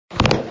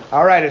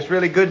All right, it's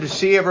really good to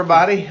see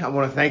everybody. I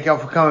want to thank y'all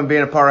for coming and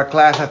being a part of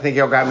class. I think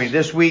y'all got me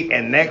this week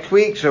and next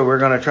week, so we're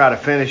going to try to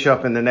finish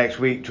up in the next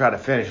week, try to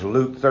finish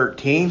Luke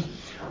 13.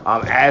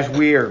 As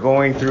we are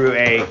going through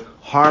a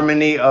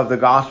harmony of the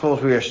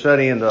Gospels, we are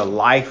studying the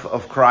life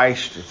of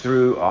Christ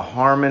through a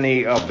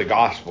harmony of the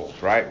Gospels,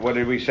 right? What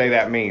did we say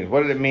that means?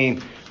 What did it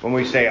mean when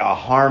we say a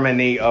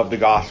harmony of the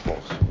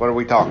Gospels? What are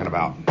we talking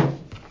about?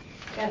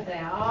 That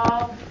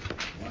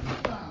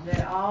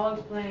they all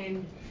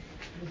explain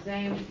the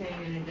same thing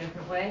in a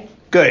different way.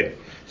 Good.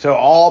 So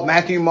all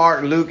Matthew,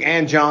 Mark, Luke,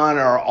 and John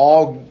are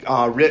all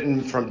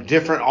written from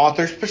different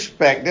authors'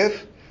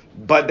 perspective,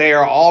 but they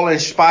are all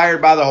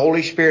inspired by the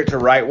Holy Spirit to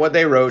write what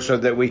they wrote so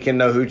that we can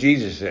know who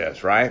Jesus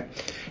is, right?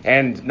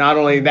 And not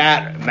only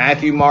that,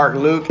 Matthew, Mark,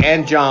 Luke,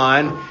 and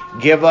John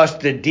give us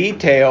the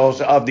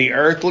details of the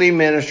earthly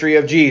ministry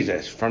of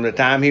Jesus, from the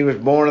time he was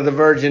born of the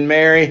Virgin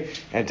Mary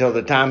until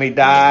the time he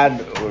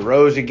died,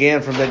 rose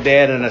again from the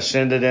dead, and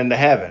ascended into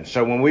heaven.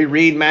 So when we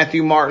read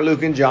Matthew, Mark,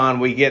 Luke, and John,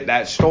 we get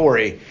that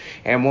story.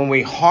 And when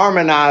we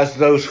harmonize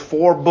those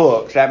four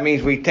books, that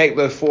means we take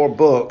those four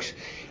books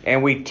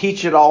and we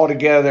teach it all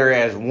together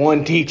as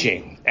one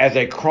teaching, as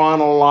a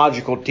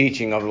chronological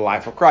teaching of the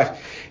life of Christ.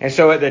 And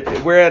so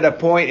we're at a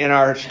point in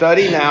our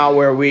study now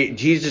where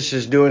Jesus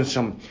is doing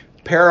some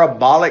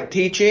parabolic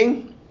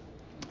teaching,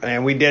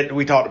 and we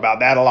talked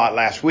about that a lot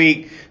last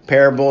week.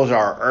 Parables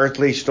are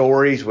earthly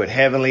stories with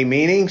heavenly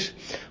meanings.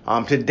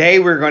 Today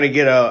we're going to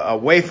get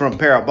away from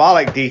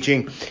parabolic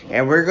teaching,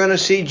 and we're going to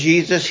see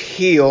Jesus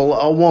heal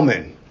a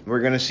woman. We're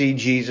going to see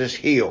Jesus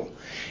heal.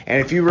 And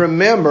if you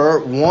remember,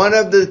 one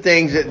of the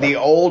things that the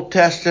Old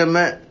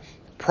Testament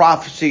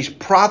prophecies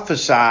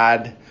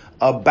prophesied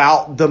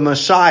about the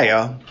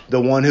Messiah,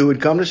 the one who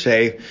would come to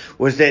save,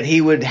 was that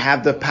he would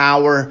have the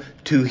power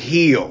to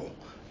heal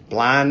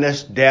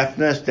blindness,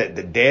 deafness, that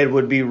the dead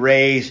would be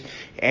raised.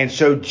 And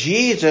so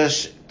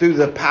Jesus, through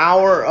the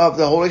power of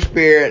the Holy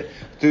Spirit,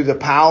 through the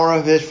power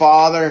of his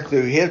Father,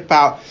 through his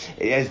power,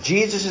 as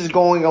Jesus is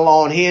going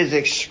along, he is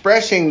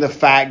expressing the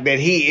fact that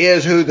he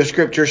is who the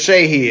scriptures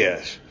say he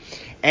is.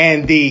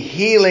 And the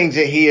healings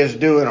that he is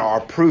doing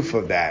are proof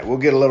of that. We'll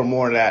get a little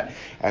more of that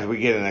as we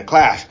get into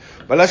class.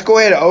 But let's go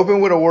ahead and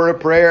open with a word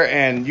of prayer,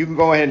 and you can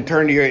go ahead and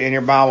turn in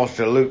your Bibles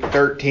to Luke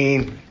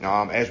 13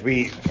 as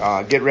we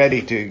get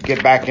ready to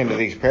get back into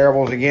these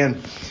parables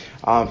again,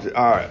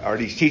 or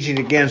these teachings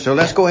again. So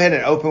let's go ahead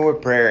and open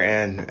with prayer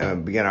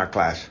and begin our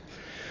class.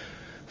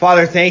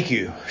 Father, thank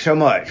you so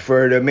much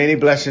for the many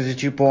blessings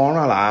that you pour on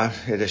our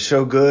lives. It is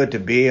so good to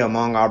be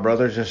among our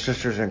brothers and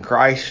sisters in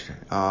Christ,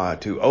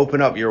 to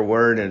open up your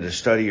word and to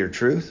study your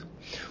truth.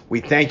 We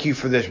thank you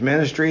for this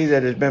ministry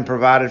that has been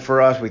provided for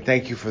us. We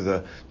thank you for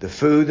the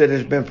food that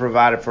has been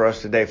provided for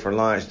us today for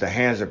lunch, the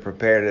hands that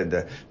prepared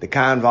it, the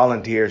kind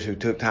volunteers who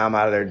took time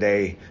out of their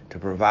day to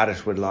provide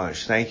us with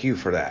lunch. Thank you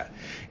for that.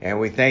 And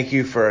we thank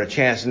you for a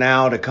chance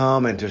now to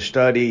come and to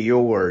study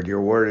your word. Your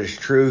word is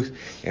truth.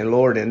 And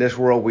Lord, in this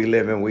world we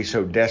live in, we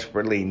so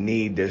desperately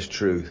need this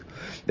truth.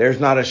 There's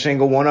not a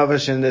single one of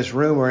us in this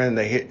room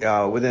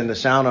or within the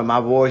sound of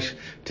my voice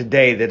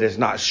today that is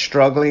not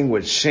struggling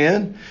with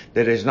sin,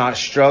 that is not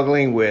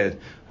struggling with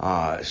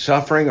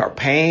suffering or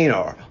pain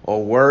or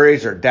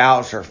worries or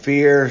doubts or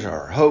fears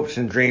or hopes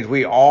and dreams.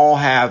 We all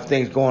have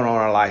things going on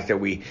in our life that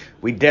we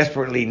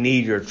desperately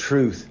need your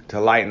truth to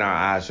lighten our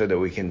eyes so that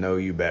we can know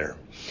you better.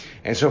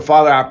 And so,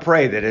 Father, I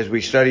pray that as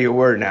we study your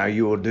word now,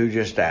 you will do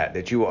just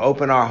that you will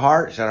open our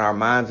hearts and our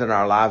minds and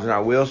our lives and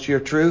our wills to your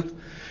truth.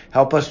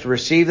 Help us to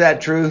receive that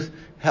truth.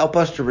 Help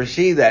us to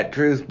receive that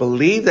truth,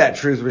 believe that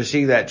truth,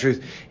 receive that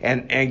truth,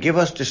 and give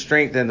us the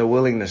strength and the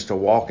willingness to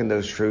walk in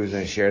those truths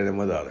and share them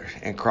with others.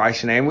 In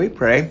Christ's name we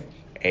pray.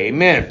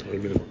 Amen.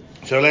 Amen.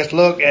 So let's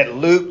look at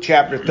Luke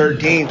chapter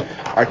 13.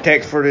 Our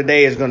text for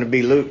today is going to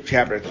be Luke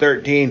chapter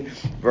 13,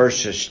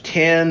 verses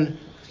 10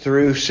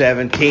 through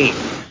 17.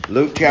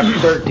 Luke chapter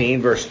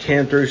 13, verse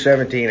 10 through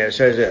 17. It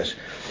says this.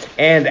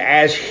 And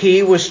as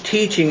he was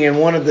teaching in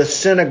one of the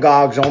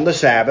synagogues on the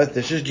Sabbath,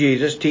 this is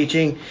Jesus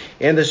teaching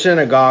in the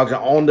synagogues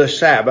on the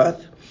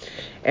Sabbath,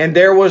 and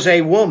there was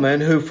a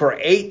woman who for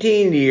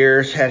 18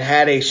 years had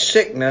had a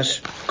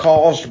sickness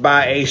caused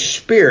by a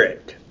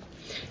spirit,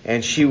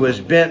 and she was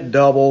bent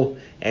double,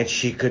 and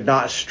she could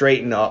not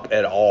straighten up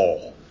at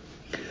all.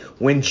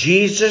 When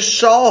Jesus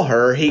saw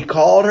her, he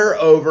called her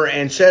over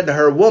and said to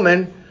her,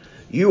 "Woman,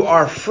 you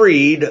are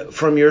freed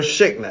from your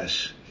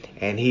sickness."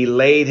 And he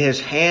laid his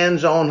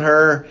hands on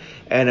her,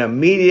 and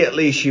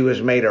immediately she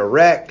was made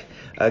erect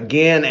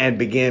again and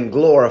began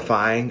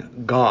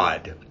glorifying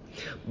God.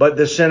 But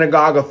the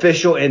synagogue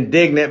official,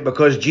 indignant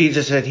because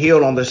Jesus had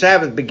healed on the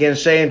Sabbath, began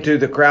saying to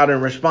the crowd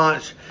in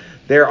response,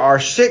 "There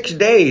are 6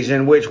 days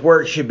in which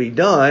work should be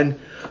done,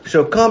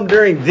 so come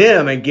during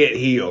them and get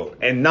healed,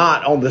 and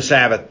not on the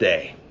Sabbath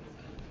day."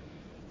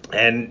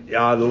 And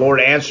the Lord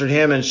answered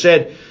him and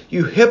said,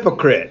 "You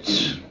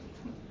hypocrites!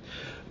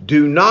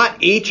 Do not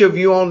each of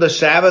you on the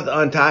Sabbath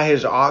untie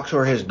his ox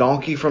or his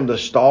donkey from the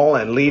stall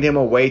and lead him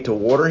away to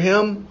water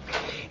him?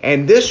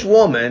 And this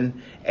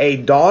woman, a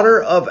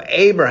daughter of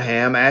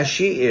Abraham as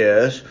she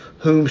is,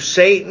 whom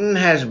Satan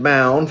has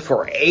bound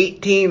for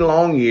 18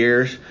 long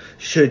years,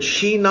 should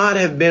she not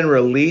have been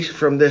released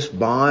from this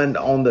bond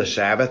on the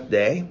Sabbath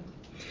day?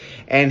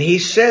 And he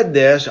said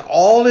this,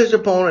 all his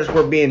opponents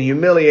were being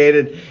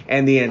humiliated,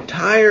 and the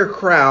entire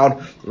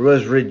crowd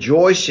was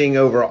rejoicing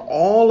over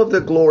all of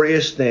the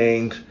glorious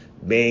things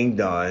being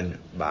done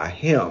by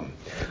him.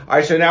 All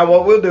right, so now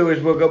what we'll do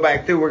is we'll go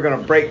back through. We're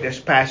going to break this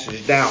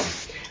passage down.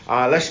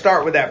 Let's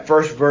start with that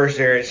first verse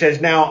there. It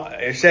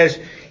says,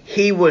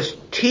 he was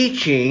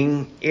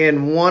teaching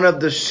in one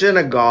of the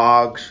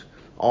synagogues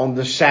on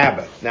the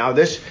Sabbath. Now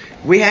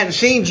we hadn't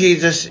seen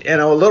Jesus in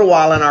a little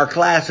while in our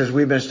classes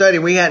we've been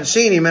studying. We hadn't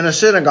seen him in a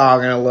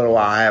synagogue in a little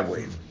while, have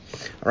we? All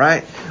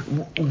right.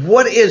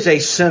 What is a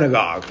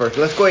synagogue? First,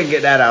 let's go ahead and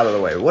get that out of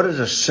the way. What is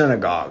a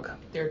synagogue?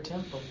 Their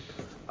temple.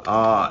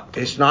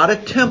 It's not a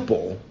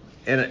temple.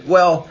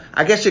 Well,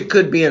 I guess it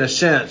could be in a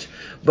sense.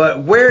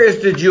 But where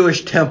is the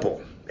Jewish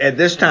temple at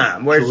this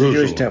time? Where's the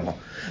Jewish temple?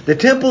 The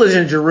temple is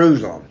in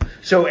Jerusalem.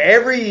 So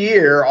every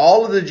year,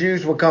 all of the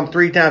Jews will come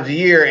 3 times a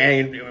year,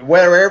 and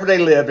wherever they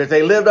lived, if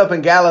they lived up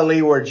in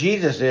Galilee where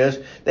Jesus is,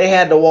 they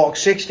had to walk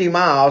 60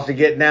 miles to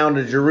get down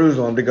to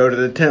Jerusalem to go to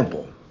the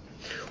temple.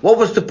 What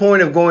was the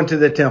point of going to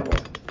the temple?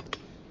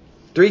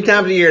 3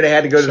 times a year they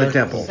had to go to the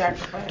temple.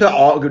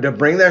 To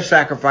bring their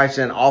sacrifice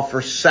and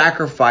offer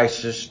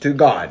sacrifices to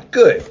God.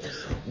 Good.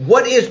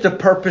 What is the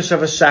purpose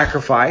of a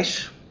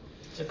sacrifice?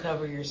 To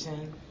cover your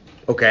sin.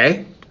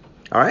 Okay.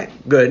 All right,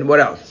 good. What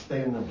else?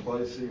 Stand in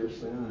place of your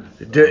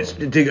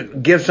sins. To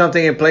give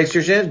something in place of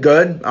your sins?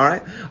 Good. All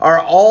right. Are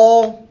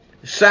all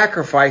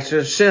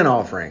sacrifices sin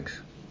offerings?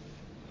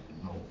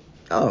 No.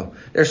 Oh,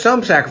 there's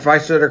some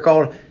sacrifices that are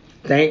called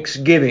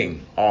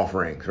thanksgiving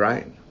offerings,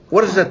 right?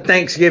 What is a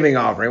thanksgiving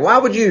offering? Why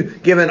would you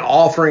give an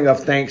offering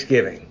of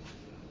thanksgiving?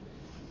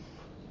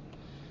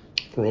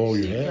 For all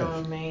you You have.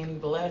 can remain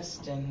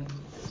blessed and...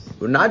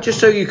 Well, not just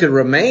so you could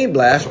remain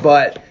blessed,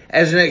 but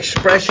as an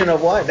expression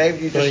of what,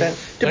 Dave, you just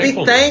said? To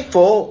be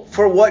thankful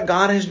for what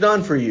God has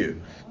done for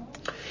you.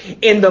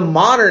 In the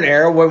modern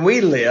era when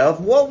we live,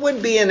 what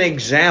would be an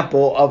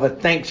example of a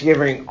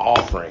Thanksgiving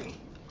offering?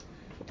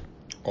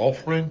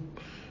 Offering?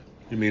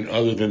 You mean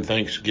other than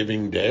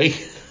Thanksgiving Day?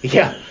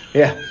 Yeah.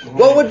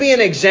 What would be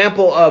an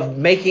example of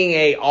making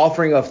a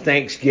offering of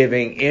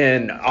thanksgiving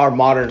in our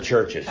modern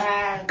churches?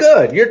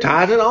 Good. Your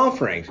tithes and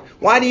offerings.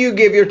 Why do you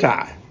give your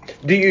tithe?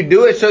 Do you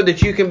do it so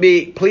that you can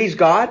please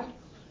God?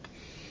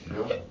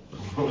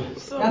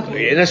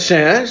 In a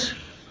sense,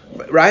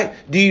 right?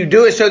 Do you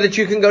do it so that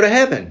you can go to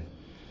heaven?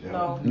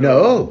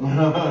 No.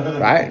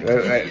 Right?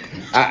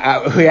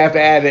 We have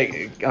to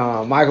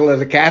add Michael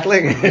is a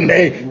Catholic, and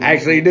they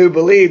actually do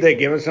believe that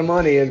giving some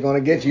money is going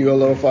to get you a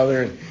little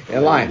further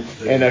in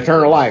life, in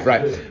eternal life,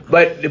 right?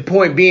 But the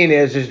point being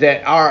is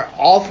that our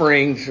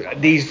offerings,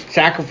 these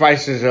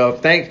sacrifices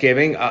of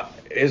thanksgiving,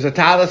 is a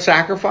tithe a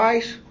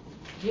sacrifice?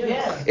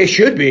 Yes. It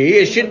should be.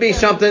 It should be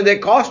something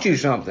that costs you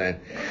something.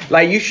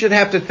 Like you should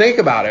have to think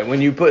about it when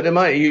you put the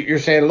money. You're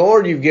saying,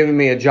 Lord, you've given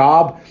me a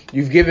job.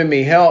 You've given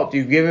me help.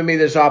 You've given me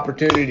this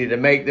opportunity to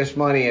make this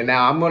money. And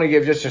now I'm going to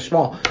give just a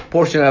small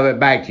portion of it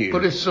back to you.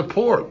 But it's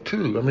support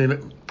too. I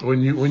mean,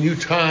 when you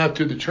tithe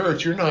to the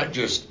church, you're not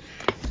just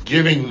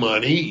giving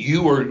money.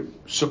 You are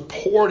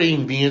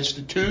supporting the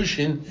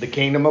institution. The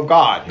kingdom of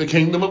God. The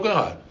kingdom of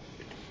God.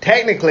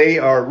 Technically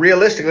or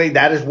realistically,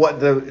 that is what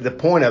the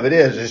point of it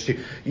is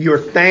you're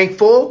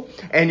thankful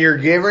and you're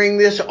giving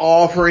this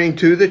offering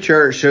to the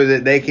church so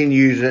that they can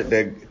use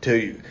it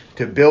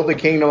to build the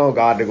kingdom of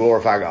God, to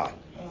glorify God.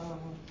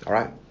 All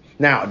right.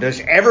 Now, does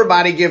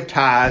everybody give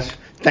tithes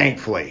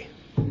thankfully?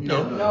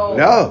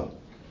 No.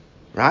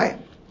 Right?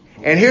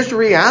 And here's the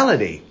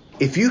reality.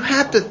 If you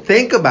have to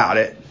think about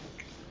it,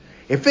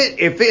 if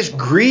it's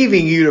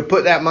grieving you to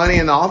put that money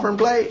in the offering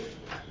plate,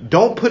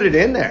 don't put it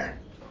in there.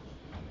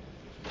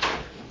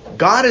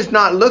 God is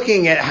not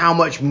looking at how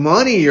much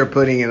money you're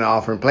putting in the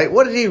offering plate.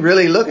 What is he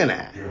really looking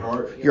at? Your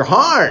heart. Your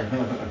heart.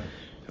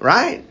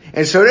 Right?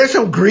 And so there's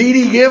some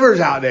greedy givers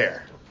out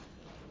there.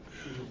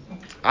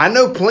 I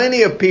know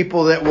plenty of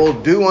people that will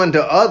do unto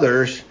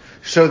others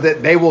so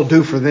that they will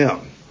do for them.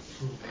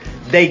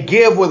 They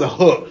give with a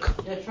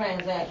hook. The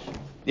transaction.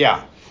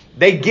 Yeah.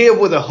 They give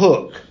with a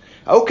hook.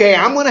 Okay,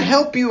 I'm going to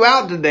help you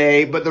out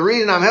today, but the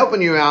reason I'm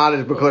helping you out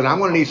is because I'm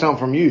going to need something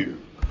from you.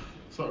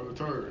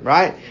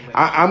 Right?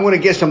 I'm going to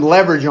get some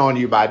leverage on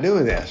you by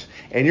doing this.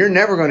 And you're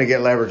never going to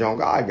get leverage on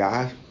God,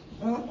 guys.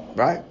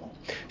 Right?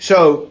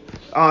 So,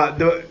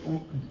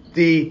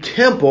 the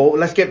temple,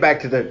 let's get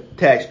back to the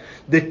text.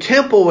 The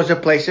temple was a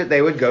place that they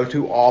would go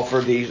to offer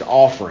these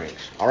offerings.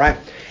 All right?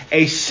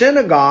 A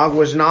synagogue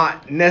was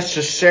not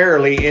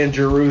necessarily in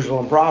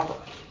Jerusalem proper.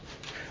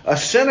 A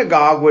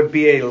synagogue would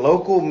be a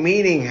local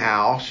meeting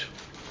house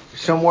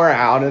somewhere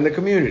out in the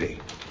community.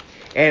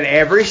 And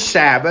every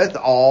Sabbath,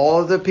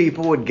 all of the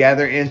people would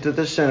gather into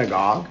the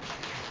synagogue,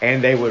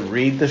 and they would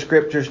read the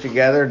scriptures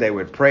together, they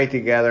would pray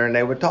together, and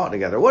they would talk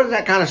together. What does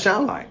that kind of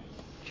sound like?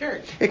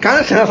 church. It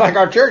kind of sounds like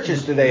our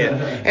churches today.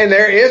 And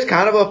there is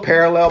kind of a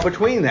parallel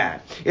between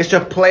that. It's a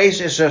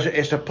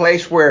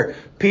place where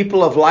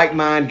people of like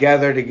mind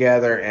gather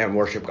together and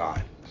worship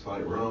God. It's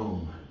like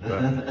Rome.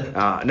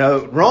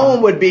 No,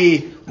 Rome would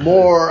be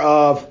more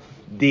of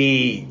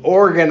the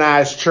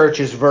organized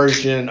church's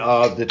version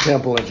of the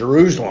temple in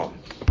Jerusalem,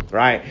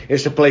 right?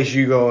 It's the place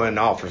you go and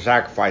offer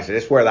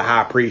sacrifices. It's where the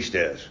high priest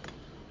is,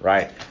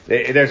 right?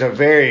 There's a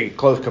very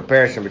close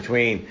comparison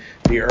between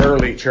the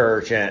early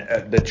church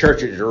and the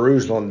church at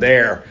Jerusalem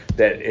there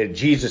that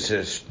Jesus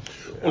is.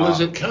 Well,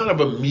 is it kind of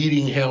a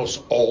meeting house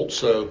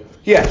also?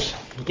 Yes.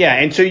 Yeah,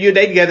 and so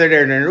they'd gather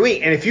there during the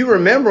week. And if you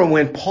remember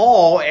when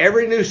Paul,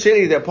 every new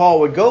city that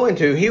Paul would go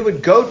into, he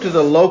would go to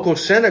the local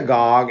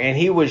synagogue and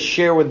he would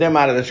share with them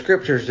out of the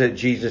scriptures that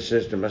Jesus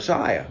is the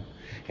Messiah.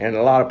 And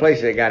a lot of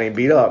places they got him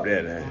beat up,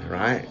 didn't they?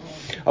 Right?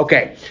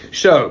 Okay,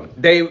 so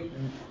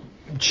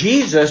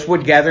Jesus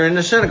would gather in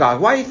the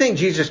synagogue. Why do you think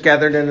Jesus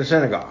gathered in the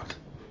synagogue?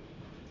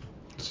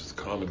 It's a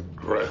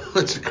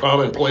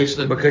common place.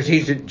 Because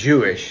he's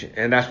Jewish,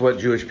 and that's what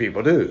Jewish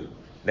people do.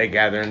 They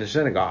gather in the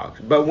synagogues.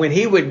 But when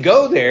he would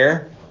go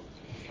there,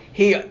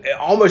 he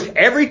almost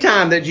every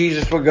time that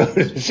Jesus would go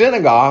to the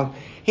synagogue,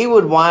 he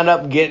would wind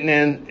up getting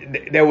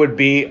in. There would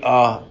be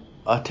a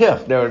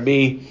tiff. There would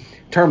be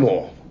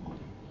turmoil.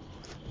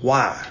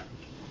 Why?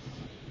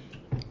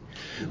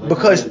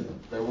 Because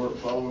they weren't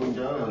following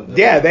God.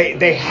 Yeah,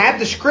 they had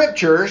the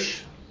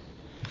scriptures,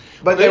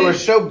 but they were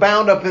so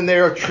bound up in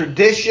their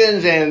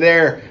traditions and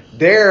their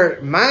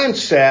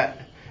mindset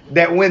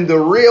that when the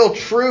real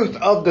truth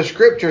of the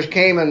scriptures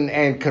came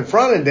and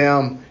confronted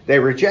them, they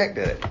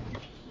rejected it.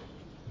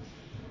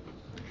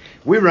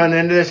 We run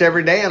into this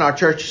every day in our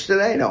churches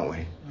today, don't we?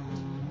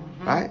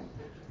 Mm-hmm. Right?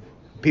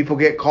 People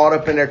get caught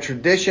up in their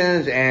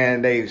traditions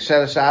and they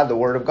set aside the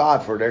Word of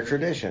God for their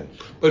traditions.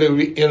 But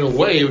in a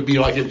way, it would be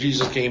like if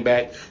Jesus came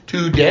back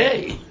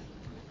today.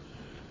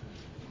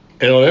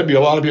 There'd be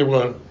a lot of people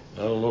going,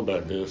 I don't know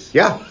about this.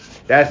 Yeah,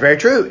 that's very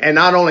true. And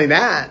not only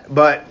that,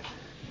 but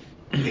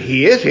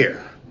he is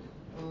here.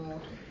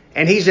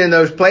 And he's in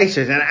those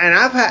places. And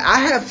I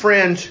have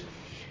friends,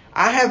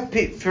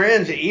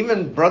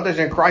 even brothers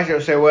in Christ,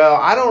 that say, well,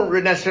 I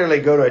don't necessarily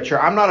go to a church.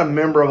 I'm not a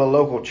member of a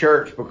local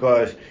church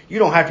because you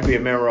don't have to be a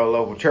member of a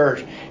local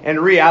church. And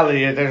the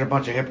reality is there's a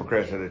bunch of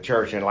hypocrites at the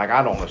church, and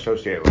I don't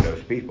associate with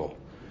those people.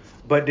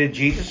 But did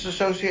Jesus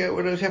associate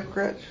with those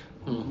hypocrites?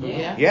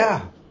 Mm-hmm.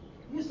 Yeah.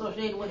 He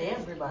associated with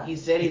everybody. He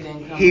said he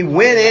didn't come. He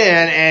went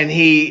in and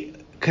he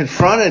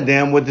confronted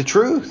them with the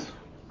truth.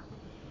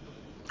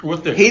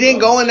 He didn't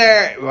go in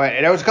there.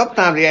 There was a couple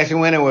times he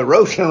actually went in with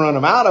ropes and run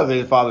them out of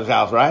his father's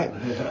house, right?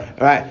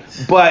 Right.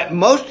 But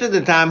most of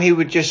the time he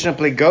would just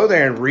simply go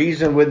there and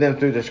reason with them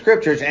through the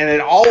scriptures, and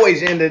it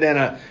always ended in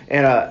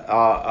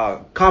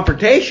a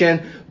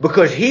confrontation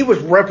because he was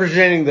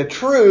representing the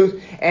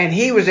truth and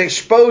he was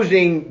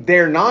exposing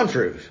their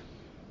non-truths.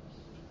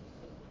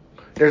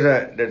 There's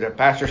a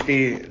pastor,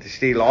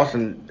 Steve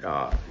Lawson,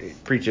 he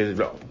preaches.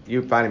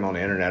 You find him on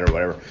the internet or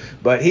whatever.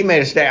 But he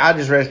made a statement. I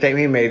just read a statement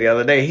he made the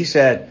other day. He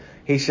said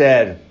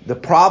the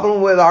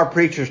problem with our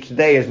preachers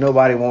today is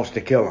nobody wants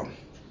to kill them.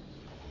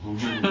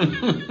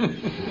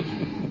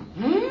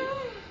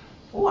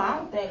 Oh, I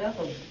don't think that's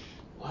a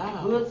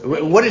good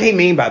statement. What did he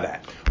mean by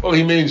that? Well,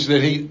 he means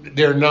that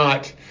they're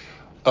not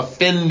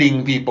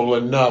offending people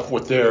enough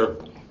with their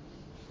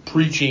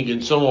preaching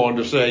and so on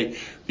to say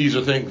these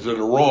are things that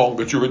are wrong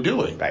that you are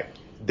doing. Right.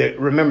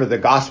 Remember, the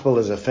gospel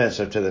is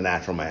offensive to the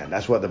natural man.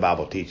 That's what the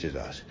Bible teaches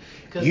us.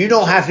 You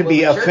don't have to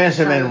be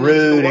offensive and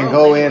rude and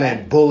go in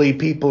and bully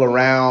people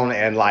around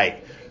and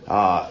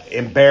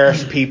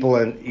embarrass people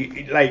and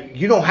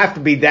you don't have to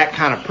be that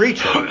kind of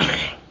preacher.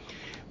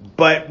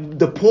 But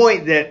the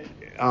point that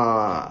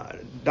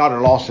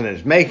Dr. Lawson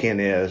is making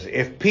is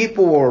if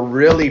people were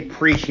really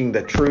preaching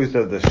the truth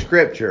of the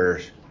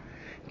scriptures,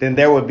 then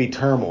there would be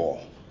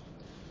turmoil.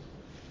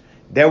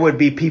 There would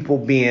be people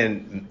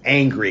being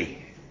angry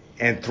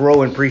and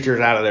throwing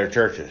preachers out of their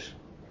churches.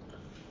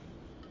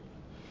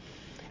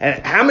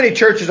 And how many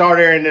churches are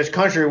there in this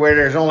country where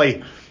there's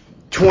only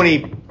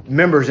 20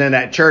 members in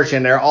that church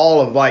and they're all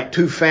of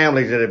two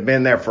families that have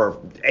been there for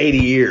 80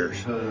 years?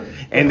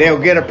 And they'll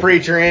get a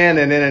preacher in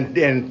and then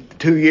in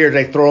 2 years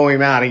they throw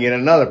him out and get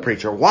another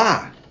preacher.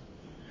 Why?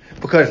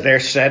 Because they're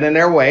set in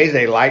their ways.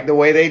 They like the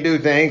way they do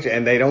things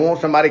and they don't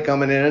want somebody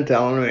coming in and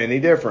telling them any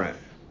different.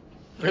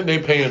 And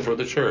they're paying for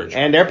the church.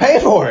 And they're paying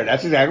for it.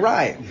 That's exactly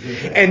right.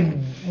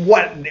 And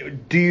what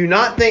do you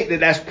not think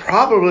that's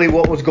probably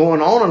what was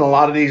going on in a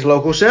lot of these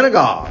local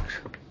synagogues?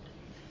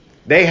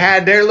 They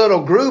had their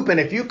little group, and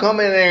if you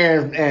come in there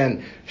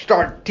and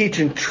start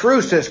teaching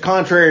truths that's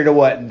contrary to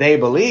what they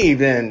believe,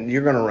 then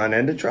you're going to run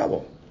into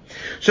trouble.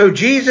 So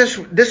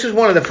this is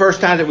one of the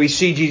first times that we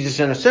see Jesus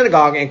in a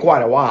synagogue in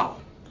quite a while.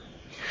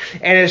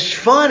 And it's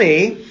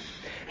funny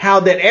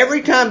how that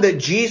every time that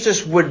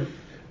Jesus would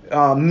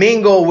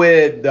mingle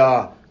with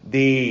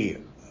the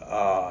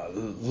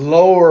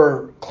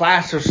lower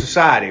class of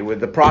society, with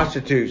the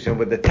prostitutes and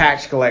with the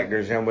tax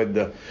collectors and with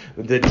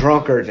the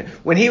drunkards.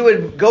 When he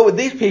would go with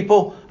these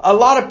people, a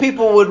lot of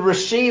people would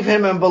receive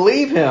him and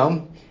believe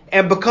him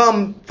and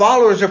become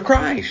followers of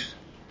Christ.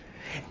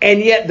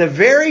 And yet the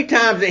very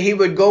times that he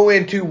would go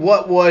into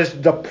what was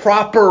the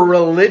proper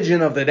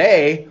religion of the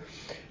day,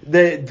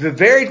 the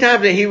very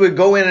times that he would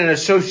go in and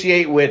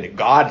associate with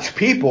God's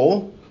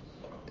people,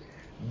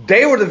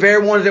 they were the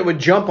very ones that would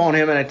jump on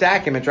him and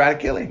attack him and try to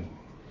kill him.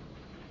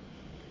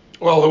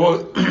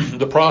 Well,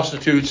 the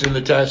prostitutes and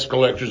the tax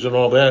collectors and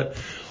all that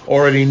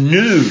already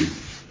knew,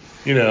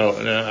 and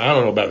I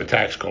don't know about the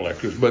tax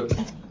collectors, but,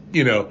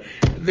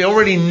 they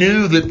already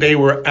knew that they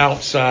were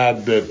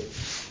outside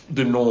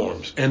the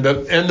norms. And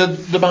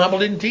the Bible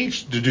didn't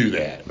teach to do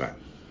that. Right.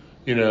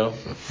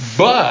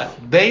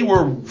 But they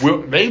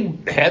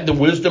had the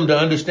wisdom to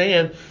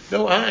understand,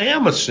 no, I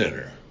am a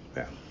sinner.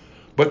 Yeah.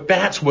 But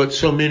that's what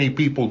so many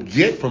people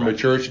get from the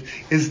church,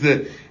 is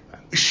the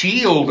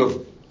shield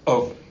of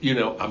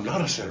I'm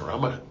not a sinner.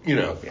 I'm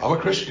a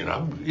Christian.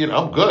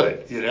 I'm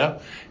good.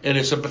 And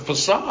it's a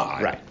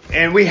facade. Right.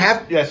 And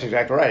that's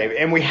exactly right.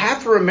 And we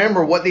have to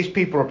remember what these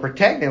people are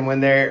protecting when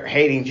they're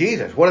hating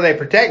Jesus. What are they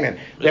protecting?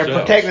 They're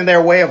protecting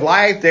their way of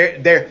life,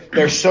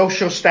 their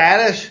social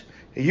status.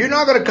 You're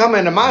not going to come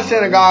into my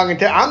synagogue and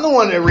tell, I'm the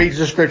one that reads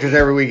the scriptures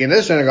every week in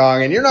this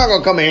synagogue, and you're not going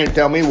to come in here and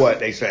tell me what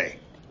they say.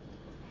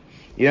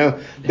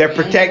 They're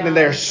protecting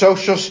their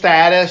social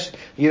status.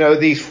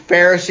 These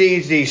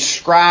Pharisees, these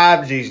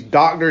scribes, these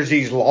doctors,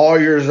 these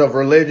lawyers of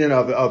religion,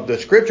 of the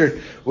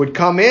scriptures would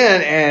come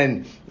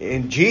in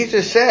and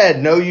Jesus said,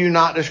 know you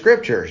not the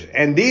scriptures.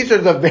 And these are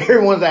the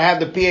very ones that have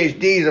the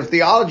PhDs of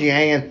theology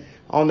hanging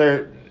on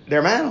their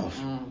mantles.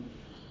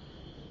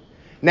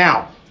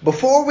 Now,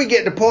 before we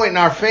get to pointing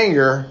our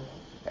finger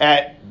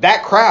at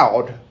that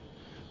crowd,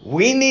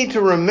 we need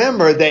to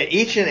remember that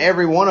each and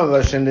every one of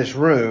us in this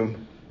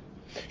room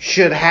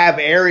should have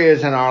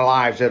areas in our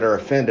lives that are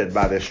offended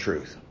by this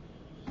truth.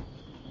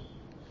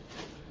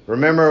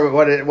 Remember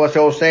what's the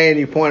old saying?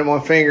 You point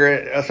one finger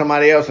at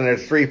somebody else, and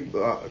there's three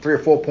or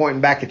four pointing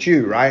back at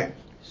you, right?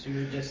 So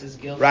you're just as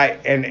guilty. Right,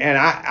 and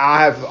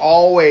I have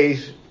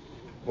always,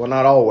 well,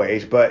 not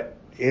always, but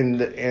in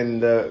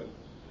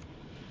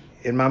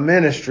my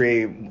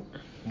ministry,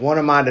 one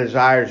of my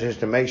desires is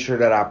to make sure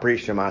that I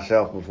preach to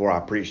myself before I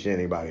preach to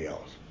anybody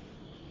else.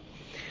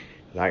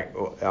 Like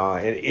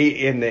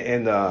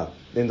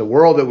in the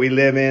world that we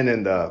live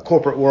in the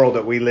corporate world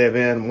that we live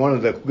in, one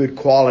of the good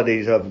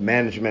qualities of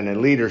management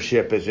and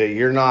leadership is that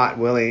you're not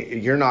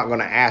going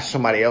to ask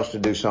somebody else to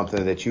do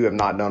something that you have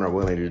not done or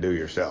willing to do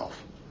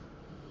yourself.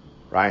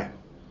 Right?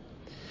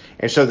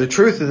 And so the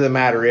truth of the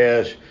matter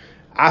is,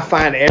 I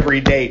find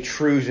everyday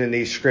truths in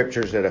these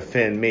scriptures that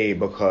offend me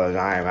because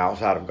I am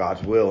outside of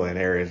God's will in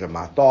areas of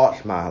my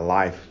thoughts, my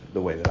life,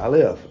 the way that I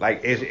live. Like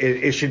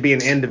it should be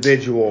an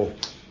individual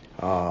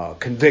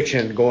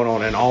conviction going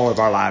on in all of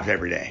our lives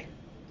every day.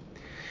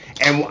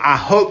 And I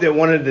hope that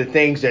one of the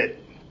things that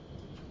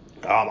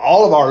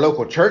all of our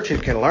local churches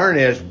can learn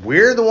is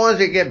we're the ones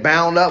that get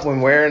bound up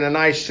when wearing the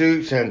nice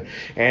suits and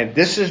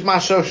this is my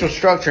social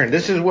structure and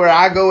this is where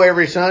I go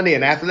every Sunday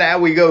and after that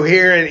we go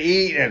here and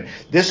eat and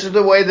this is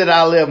the way that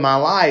I live my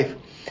life.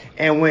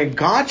 And when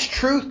God's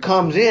truth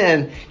comes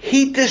in,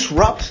 He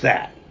disrupts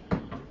that.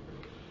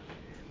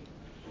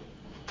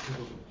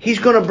 He's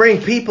going to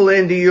bring people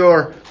into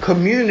your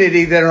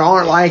community that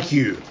aren't like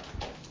you.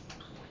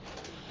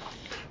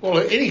 Well,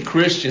 any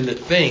Christian that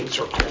thinks,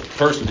 or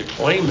person to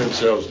claim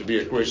themselves to be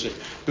a Christian,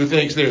 who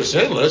thinks they're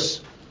sinless,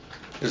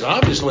 is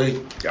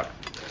obviously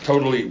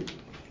totally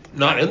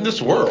not in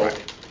this world.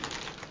 Right.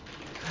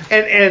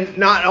 And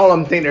not all of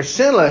them think they're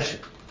sinless,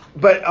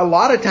 but a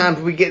lot of times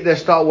we get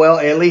this thought, well,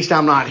 at least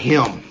I'm not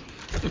him.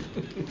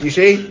 You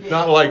see?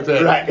 Not like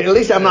that. Right. At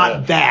least I'm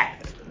not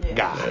that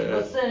guy.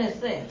 But sin is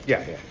sin.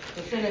 Yeah.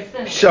 But sin is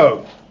sin.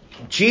 So,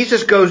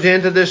 Jesus goes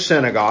into this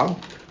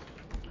synagogue,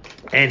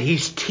 and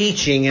he's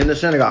teaching in the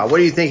synagogue. What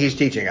do you think he's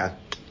teaching, guys?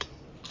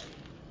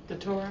 The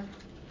Torah.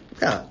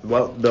 Yeah,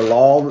 well, the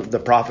law, the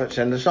prophets,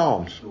 and the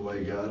Psalms. The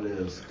way God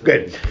is.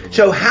 Good.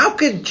 So how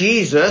could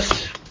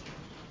Jesus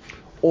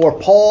or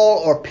Paul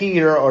or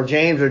Peter or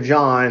James or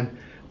John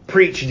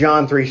preach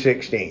John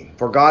 3:16?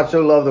 For God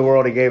so loved the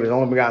world, He gave His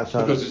only begotten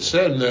Son. Because it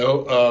said,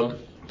 it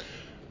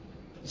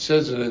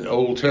says in the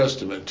Old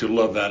Testament to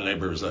love thy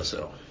neighbor as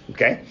thyself.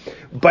 Okay.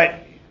 But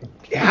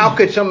how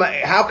could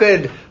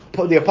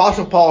the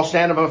Apostle Paul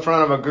stand up in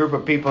front of a group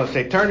of people and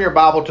say, turn your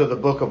Bible to the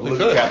book of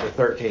Luke chapter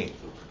 13?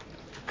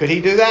 Could he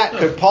do that?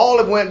 Could Paul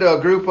have went to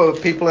a group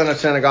of people in a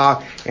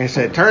synagogue and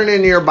said, turn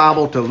in your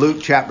Bible to Luke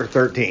chapter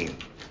 13?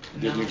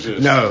 Didn't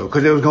exist. No,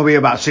 because it was going to be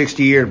about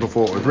 60 years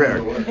before it was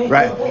written.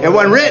 Right? It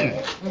wasn't written.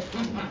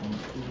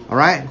 All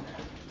right?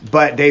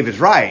 But David's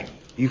right.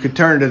 You could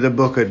turn to the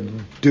book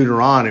of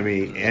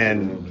Deuteronomy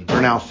and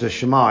pronounce the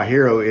Shema.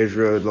 Hear, O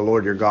Israel, the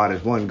Lord your God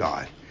is one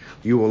God.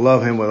 You will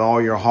love Him with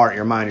all your heart,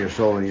 your mind, your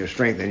soul, and your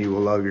strength, and you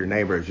will love your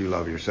neighbor as you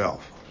love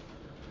yourself.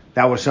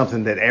 That was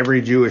something that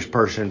every Jewish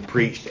person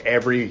preached.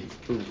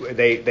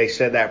 They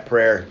said that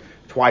prayer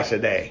twice a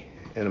day.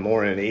 in the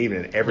morning and the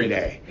evening every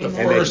day. And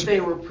And first- they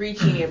were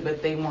preaching it,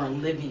 but they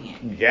weren't living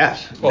it.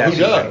 Yes. Well, who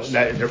does?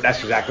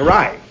 That's exactly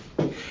right.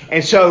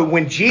 And so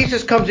when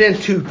Jesus comes in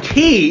to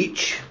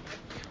teach,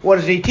 what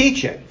is he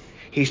teaching?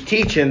 He's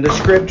teaching the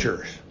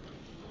scriptures.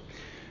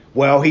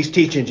 Well, he's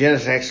teaching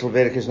Genesis, Exodus,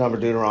 Leviticus,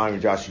 Numbers, Deuteronomy,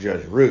 Joshua,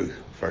 Judges, Ruth,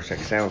 1st,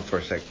 2nd Samuel,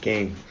 1st, 2nd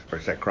Kings,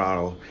 1st, 2nd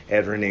Chronicles,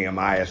 Ezra,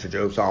 Nehemiah, Esther,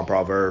 Job, Psalm,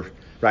 Proverbs.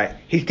 Right?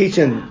 He's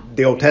teaching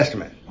the Old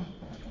Testament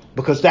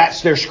because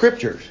that's their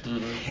scriptures.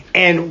 Mm-hmm.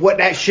 And what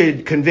that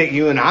should convict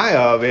you and I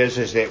of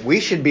is that we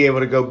should be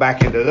able to go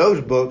back into those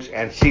books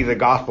and see the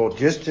gospel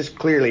just as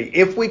clearly.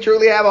 If we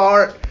truly have a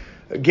heart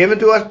given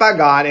to us by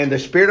God and the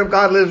Spirit of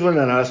God lives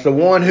within us, the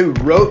one who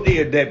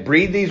that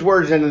breathed these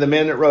words into the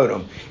men that wrote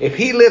them, if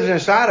he lives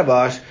inside of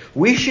us,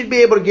 we should be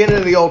able to get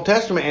into the Old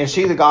Testament and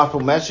see the gospel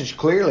message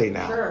clearly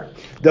now. Sure.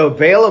 The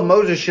veil of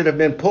Moses should have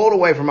been pulled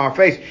away from our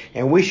face,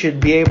 and we should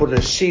be able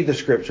to see the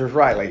scriptures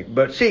rightly.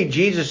 But see,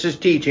 Jesus is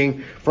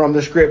teaching from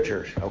the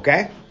scriptures,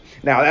 okay?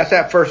 Now, that's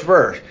that first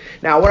verse.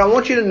 Now, what I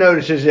want you to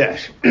notice is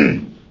this.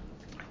 I'm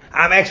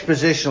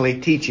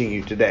expositionally teaching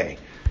you today.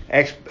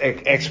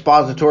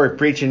 Expository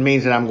preaching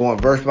means that I'm going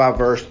verse by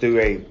verse through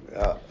a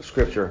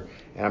scripture,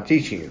 and I'm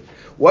teaching you.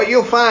 What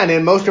you'll find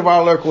in most of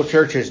our local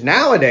churches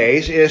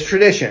nowadays is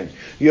tradition.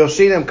 You'll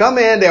see them come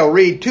in, they'll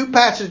read 2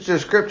 passages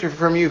of scripture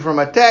from you from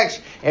a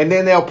text, and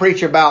then they'll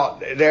preach about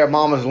their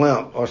mama's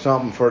limp or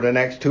something for the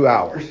next 2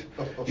 hours.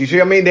 You see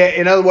what I mean?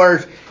 In other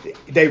words,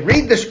 they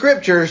read the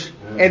scriptures,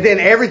 and then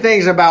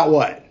everything's about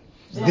what?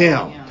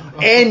 Them.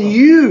 And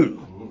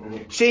you.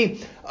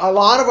 See, a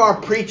lot of our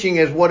preaching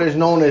is what is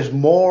known as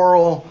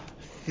moral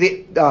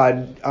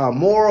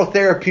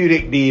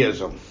therapeutic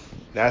deism.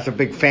 That's a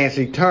big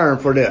fancy term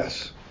for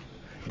this.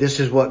 This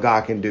is what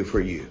God can do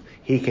for you.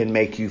 He can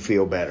make you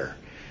feel better.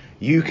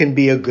 You can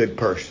be a good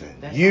person.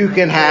 You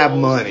can have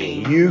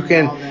money.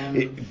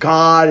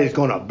 God is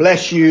going to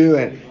bless you.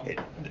 And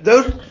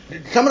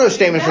some of those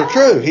statements are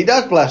true. He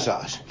does bless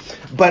us.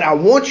 But I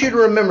want you to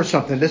remember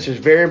something. This is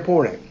very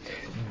important.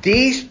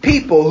 These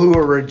people who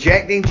are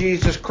rejecting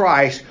Jesus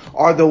Christ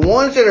are the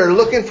ones that are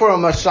looking for a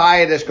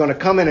Messiah that's going to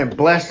come in and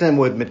bless them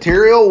with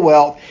material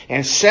wealth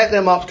and set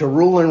them up to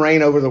rule and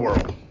reign over the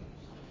world.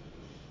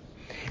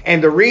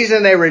 And the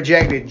reason they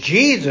rejected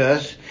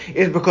Jesus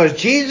is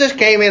because Jesus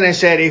came in and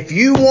said, if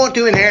you want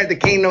to inherit the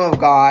kingdom of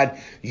God,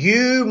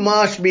 you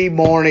must be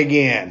born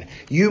again.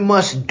 You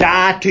must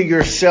die to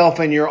yourself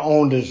and your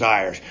own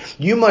desires.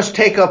 You must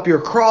take up your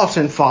cross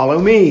and follow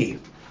me.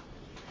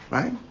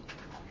 Right?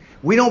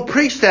 We don't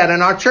preach that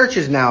in our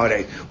churches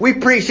nowadays. We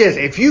preach this.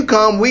 If you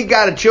come, we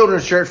got a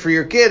children's church for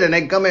your kid, and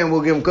they can come in and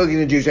we'll give them cookies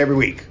and juice every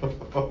week.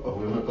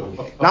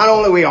 Not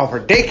only we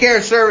offer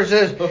daycare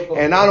services,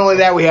 and not only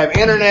that, we have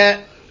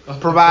internet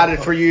provided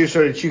for you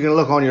so that you can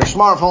look on your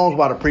smartphones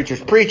while the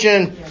preacher's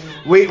preaching.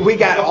 We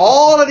got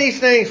all of these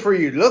things for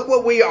you. Look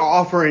what we are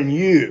offering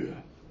you.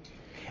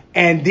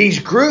 And these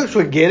groups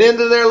would get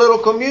into their little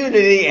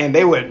community and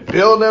they would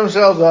build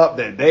themselves up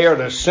that they are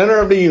the center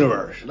of the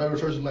universe.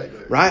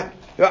 Right?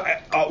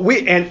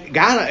 And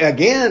God,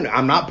 again,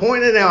 I'm not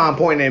pointing at them, I'm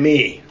pointing at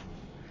me.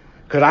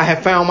 Because I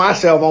have found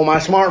myself on my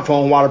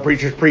smartphone while the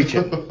preacher's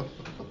preaching.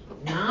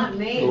 Not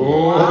me.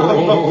 Lori.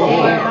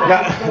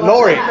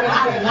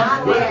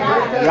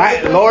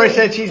 Right? Lori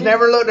said she's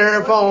never looked at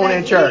her phone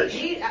in church.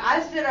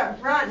 I stood up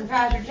front and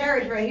Pastor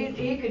Terry's where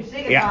he could see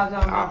if I was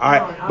on my all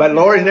right. phone. But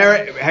Lori's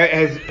never let me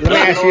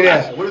ask you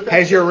this.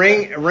 Has your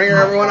ringer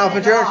ever went off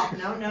in church?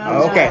 No.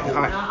 Okay. No.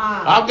 All right.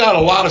 I've got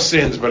a lot of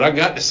sins, but I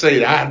got to say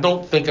that I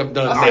don't think I've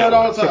done I say it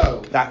all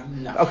that. the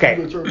time.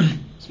 Okay.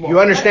 You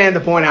understand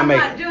the point I'm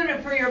making. I'm not doing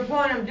it for your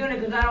point. I'm doing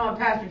it because I don't want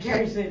Pastor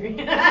Terry to see me.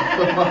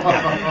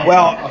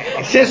 Well,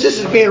 since this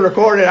is being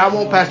recorded, I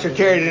want Pastor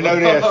Terry to know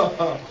this.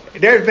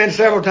 There's been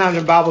several times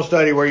in Bible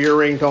study where your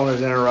ringtone has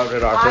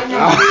interrupted our I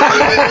know.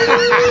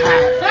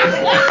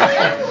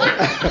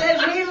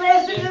 Did he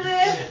listen to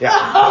this?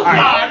 Yeah. All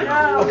right.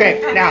 No.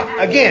 Okay. Now,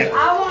 again.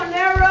 I won't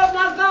never open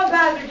my phone,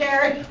 Pastor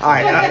Terry. All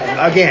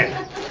right.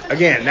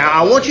 Again. Now,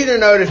 I want you to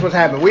notice what's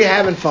happening. We're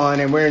having fun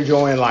and we're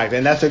enjoying life,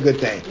 and that's a good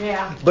thing.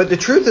 Yeah. But the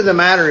truth of the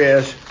matter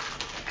is,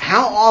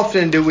 how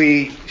often do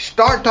we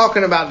start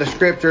talking about the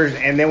scriptures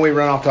and then we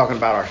run off talking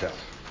about ourselves?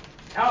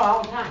 Oh,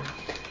 all the time.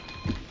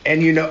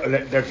 And you know,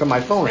 there's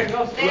somebody's phone There in.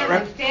 goes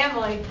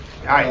Stanley.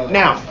 All right.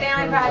 Now,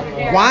 Stanley, Pastor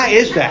Terry. why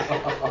is that?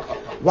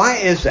 Why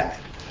is that?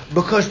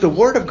 Because the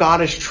Word of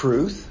God is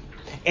truth,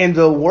 and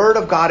the Word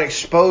of God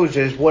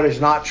exposes what is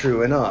not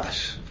true in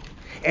us.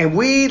 And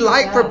we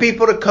like for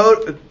people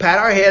to pat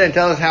our head and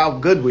tell us how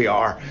good we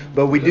are,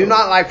 but we do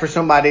not like for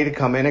somebody to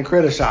come in and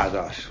criticize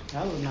us.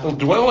 Well,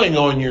 dwelling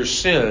on your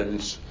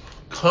sins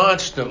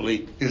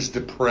constantly is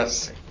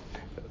depressing.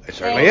 It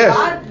certainly is.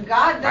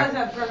 God does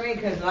that for me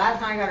because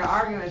last night I got an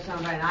argument with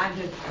somebody and I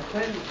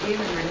couldn't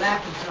even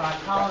relax until I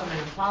called him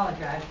and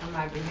apologized for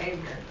my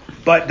behavior.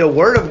 But the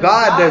Word of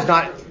God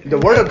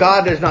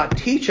does not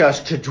teach us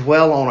to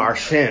dwell on our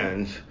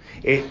sins.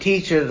 It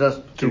teaches us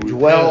to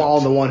dwell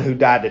on the one who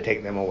died to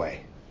take them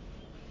away.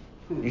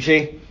 You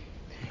see?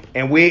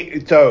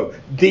 And so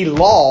the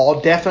law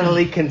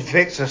definitely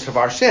convicts us of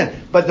our sin.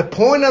 But the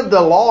point of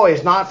the law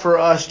is not for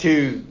us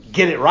to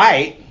get it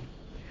right.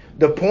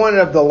 The point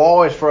of the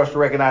law is for us to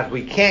recognize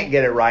we can't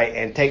get it right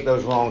and take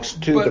those wrongs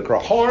to the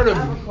cross.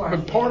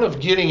 But part of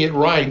getting it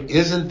right,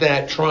 isn't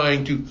that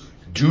trying to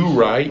do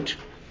right?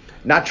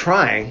 Not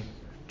trying,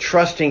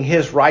 trusting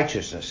His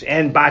righteousness.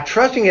 And by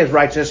trusting His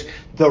righteousness,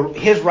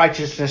 His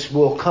righteousness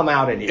will come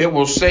out in you. It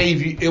will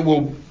save you. It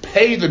will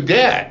pay the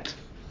debt.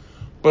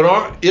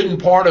 But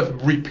isn't part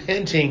of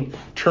repenting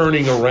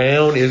turning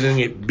around? Isn't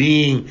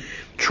it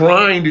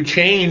trying to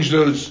change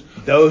those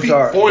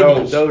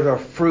foibles? Those are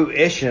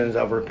fruitions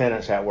of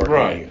repentance at work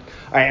right. in you.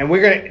 All right,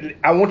 and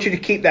I want you to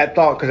keep that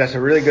thought because that's a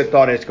really good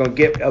thought. It's going to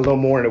get a little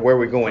more into where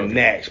we're going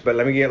next. But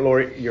let me get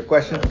Lori your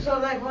question. So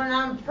like when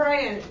I'm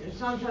praying,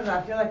 sometimes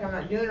I feel like I'm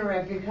not doing it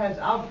right because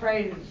I'll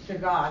pray to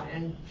God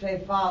and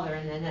say Father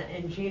and then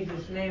in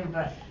Jesus' name,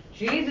 but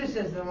Jesus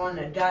is the one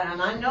that done,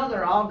 and I know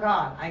they're all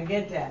God. I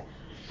get that.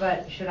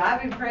 But should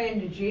I be praying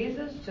to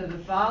Jesus, to the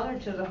Father,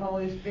 to the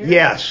Holy Spirit?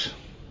 Yes.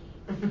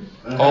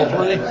 All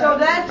three. So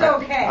that's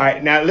okay. All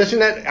right. Now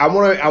listen. I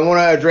want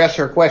to address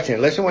her question.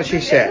 Listen what she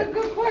said. It's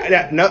a good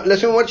question. No,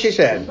 listen what she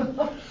said.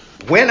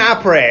 When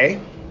I pray,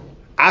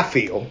 I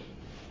feel.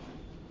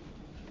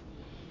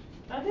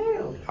 I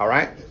do. All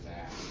right.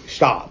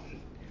 Stop.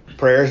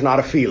 Prayer is not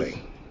a feeling.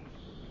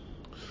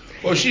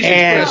 Well, she's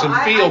expressing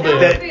feel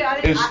there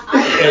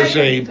as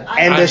a.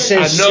 And the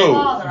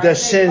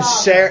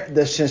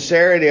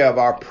sincerity of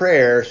our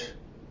prayers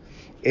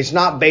is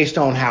not based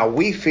on how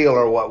we feel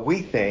or what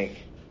we think.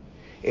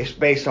 It's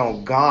based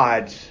on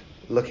God's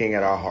looking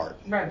at our heart.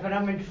 Right, but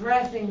I'm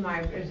addressing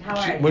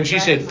when she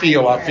said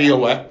feel, I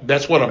feel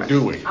that's what I'm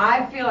doing.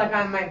 I feel like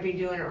I might be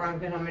doing it wrong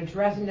because I'm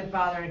addressing the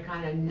Father and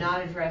kind of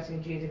not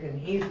addressing Jesus because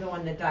He's the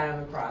one that died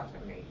on the cross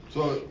for me.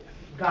 So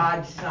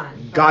God's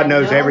Son. God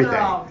knows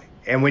everything.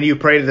 And when you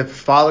pray to the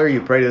Father,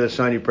 you pray to the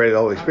Son, you pray to the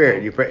Holy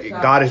Spirit. You pray.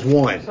 God is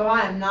one. So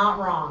I am not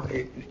wrong.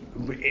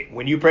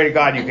 When you pray to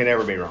God, you can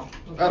never be wrong.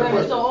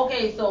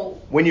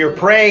 So when you're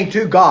praying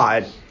to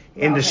God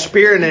in the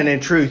Spirit and in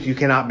truth, you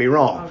cannot be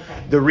wrong.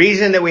 Okay. The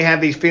reason that we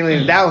have these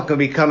feelings of doubt can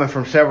be coming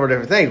from several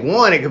different things.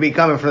 One, it could be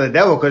coming from the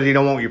devil because he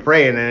don't want you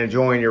praying and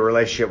enjoying your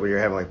relationship with your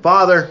Heavenly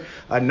Father.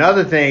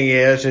 Another thing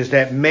is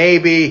that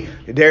maybe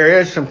there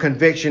is some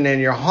conviction in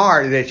your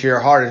heart that your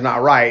heart is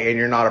not right and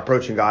you're not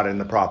approaching God in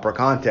the proper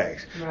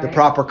context. Right. The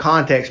proper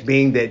context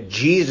being that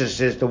Jesus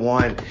is the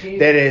one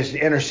that is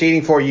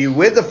interceding for you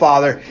with the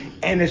Father,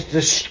 and it's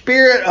the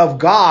Spirit of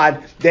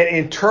God that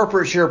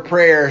interprets your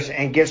prayers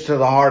and gets to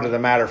the heart of the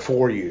matter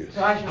for you.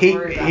 So I should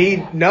worry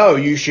about that. No,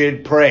 you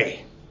should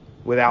pray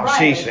without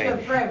ceasing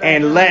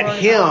and let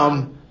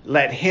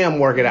Him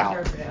work it out.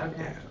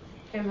 Okay.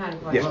 Tim had a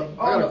question. Yes.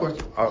 I got a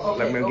question.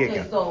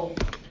 Okay, so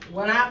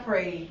when I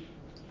pray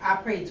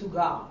to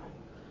God.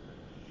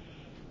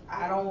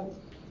 I don't.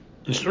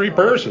 It's three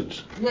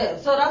persons. Yeah,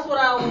 so that's what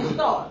I always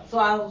thought. So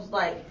I was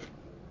like,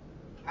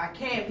 I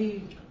can't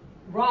be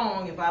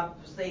wrong if I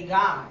say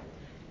God.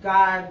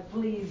 God,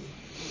 please,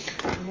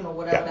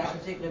 whatever that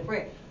particular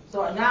prayer.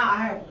 So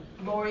now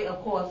Lori,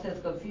 of course, has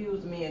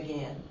confused me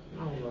again.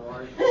 Oh,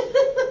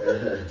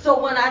 Lord.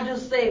 So when I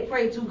just say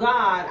pray to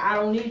God, I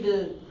don't need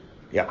to.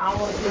 Yeah. I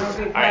want to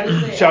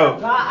say, so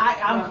God,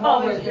 I'm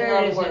covered in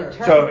other words.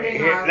 So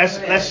here,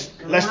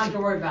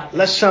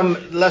 let's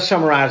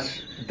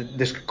summarize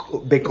this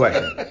big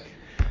question.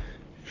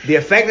 The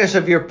effectiveness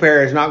of your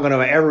prayer is not going to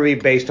ever be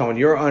based on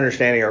your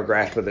understanding or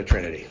grasp of the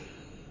Trinity.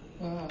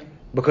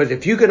 Because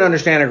if you could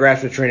understand or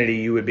grasp the Trinity,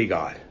 you would be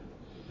God.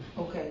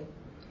 Okay.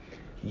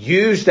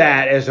 Use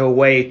that as a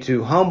way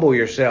to humble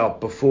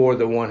yourself before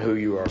the one who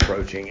you are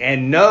approaching.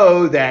 And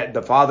know that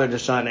the Father, the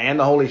Son, and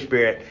the Holy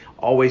Spirit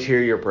always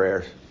hear your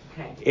prayers.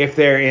 Okay. If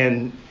they're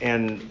in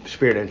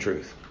spirit and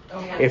truth.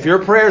 Okay. If your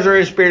prayers are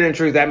in spirit and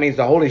truth, that means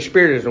the Holy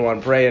Spirit is the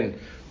one praying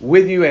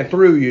with you and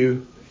through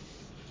you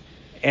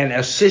and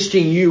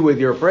assisting you with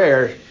your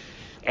prayers.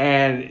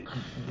 And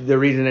the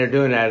reason they're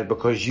doing that is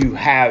because you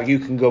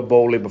can go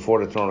boldly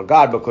before the throne of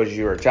God because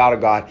you're a child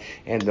of God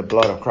and the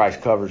blood of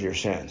Christ covers your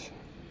sins.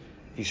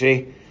 You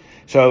see?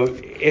 So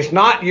it's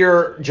not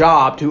your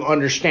job to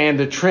understand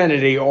the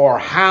Trinity or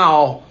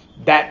how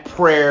that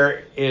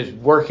prayer is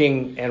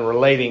working and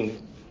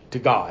relating to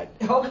God.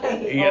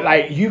 Okay.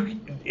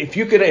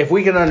 If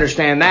we could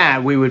understand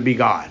that, we would be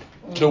God.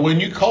 So when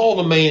you call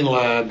the main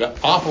line, the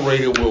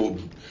operator will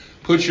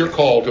put your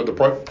call to the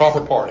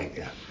proper party.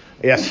 Yeah.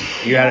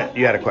 Yes, you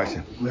had a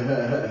question.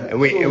 And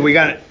we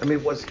got it. I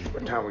mean, what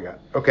time we got?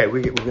 Okay,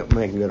 we're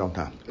making good on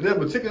time. Is there a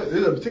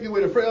particular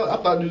way to pray? I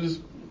thought you just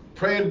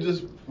praying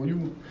just when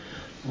you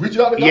reach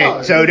out to God.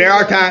 Yeah, so there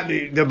are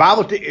times, the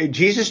Bible,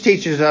 Jesus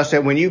teaches us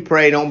that when you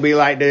pray, don't be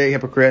like the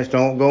hypocrites.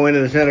 Don't go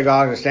into the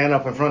synagogue and stand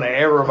up in front of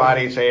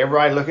everybody and say,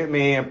 everybody look at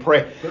me and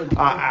pray.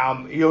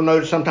 You'll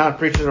notice sometimes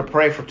preachers will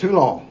pray for too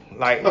long.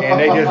 And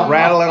they just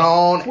rattling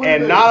on.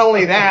 And not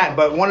only that,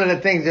 but one of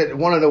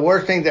the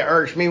worst things that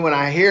irks me when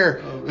I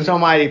hear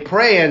somebody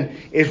praying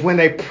is when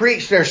they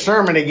preach their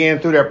sermon again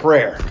through their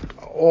prayer.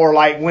 or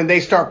like when they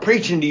start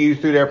preaching to you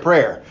through their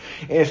prayer.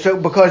 And so,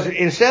 because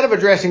instead of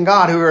addressing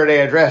God, who are they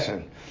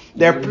addressing?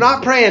 They're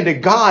not praying to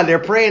God, they're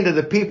praying to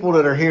the people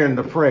that are hearing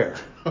the prayer.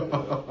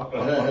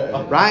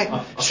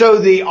 Right? So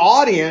the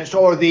audience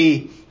or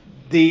the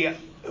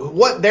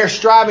what they're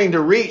striving to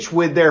reach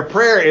with their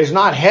prayer is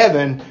not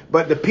heaven,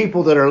 but the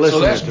people that are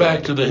listening. So that's to back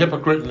it. to the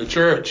hypocrite in the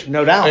church.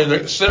 No doubt. And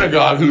the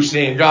synagogue who's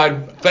saying,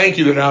 God, thank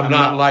you that I'm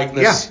not like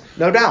this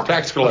no doubt.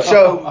 tax collector.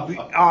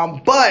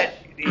 So, but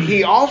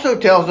he also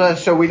tells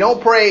us, so we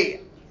don't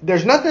pray.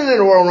 There's nothing in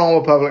the world wrong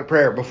with public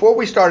prayer. Before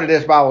we started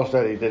this Bible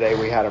study today,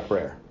 we had a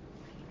prayer.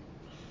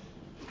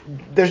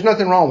 There's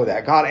nothing wrong with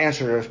that. God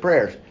answered those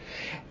prayers.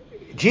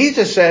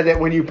 Jesus said that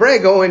when you pray,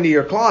 go into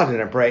your closet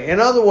and pray. In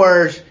other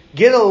words,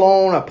 get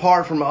alone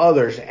apart from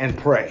others and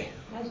pray.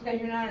 That's because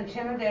you're not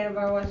intimidated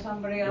by what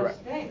somebody else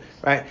thinks.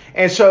 Right.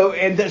 And so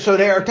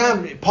there are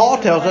times,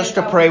 Paul tells us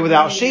to pray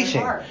without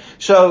ceasing.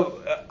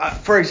 So,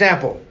 for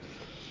example,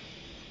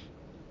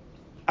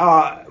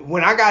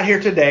 when I got here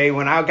today,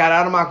 when I got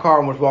out of my car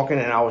and was walking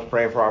in, I was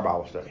praying for our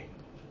Bible study.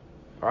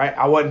 All right.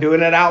 I wasn't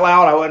doing it out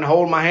loud. I wasn't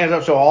holding my hands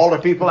up so all the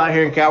people out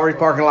here in Calvary's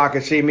parking lot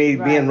could see me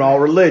being all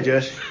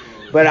religious.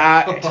 But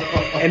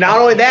and not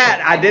only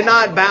that, I did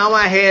not bow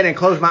my head and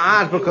close my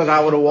eyes because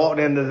I would have walked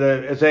into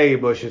the azalea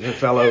bushes and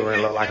fell over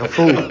and looked like a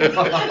fool.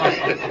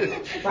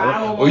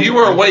 Well, you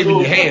weren't waving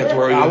your hands,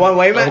 were you? I wasn't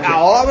waving. Okay.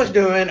 All I was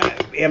doing,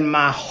 in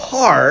my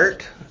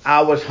heart,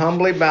 I was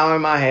humbly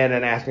bowing my head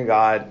and asking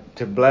God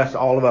to bless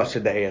all of us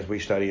today as we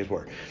study His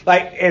Word.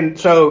 And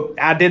so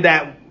I did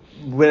that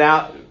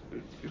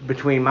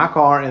between my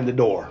car and the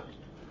door.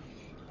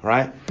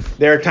 Right?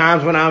 There are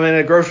times when I'm in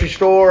a grocery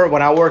store,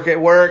 when I work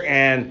at work,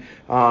 and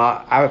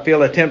I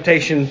feel a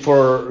temptation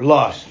for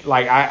lust.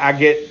 Like I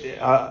get,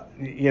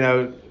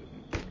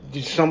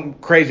 some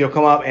crazy will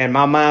come up and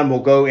my mind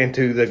will go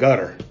into the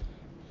gutter.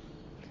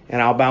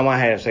 And I'll bow my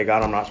head and say,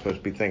 God, I'm not supposed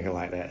to be thinking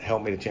like that.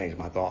 Help me to change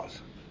my thoughts.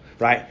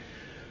 Right?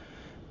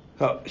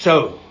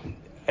 So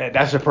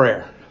that's a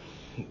prayer.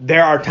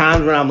 There are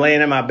times when I'm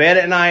laying in my bed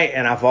at night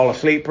and I fall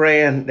asleep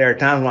praying. There are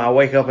times when I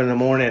wake up in the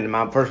morning and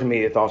my first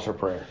immediate thoughts are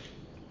prayer.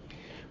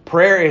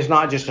 Prayer is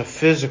not just a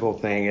physical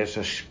thing, it's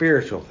a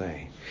spiritual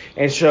thing.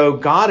 And so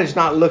God is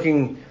not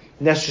looking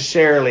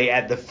necessarily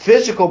at the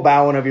physical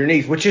bowing of your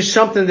knees, which is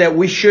something that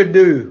we should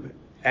do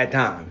at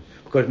times,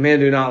 because men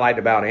do not like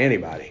to bow to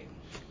anybody.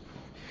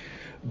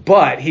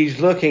 But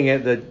He's looking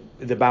at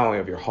the bowing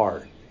of your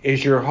heart.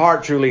 Is your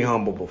heart truly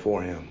humble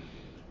before Him?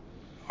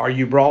 Are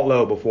you brought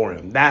low before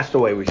Him? That's the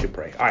way we should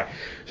pray. All right.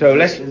 So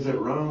Is it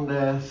wrong to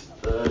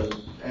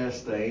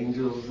ask the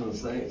angels and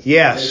saints?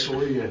 Yes. To pray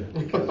for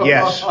you?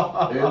 Yes.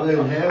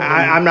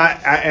 I'm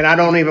not, and I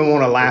don't even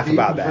want to laugh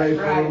about that.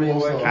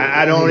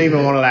 I don't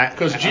even want to laugh.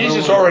 Because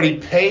Jesus already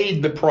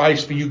paid the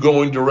price for you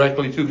going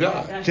directly to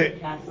God. That's the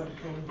Catholic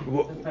thing.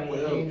 To pray to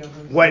the angels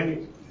and What?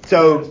 saints.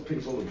 So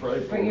People to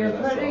pray for But me, you're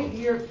that's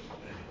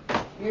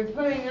all.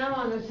 putting them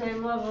on the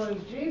same level as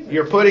Jesus.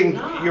 you're putting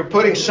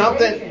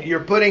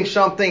Creation.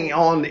 something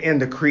on in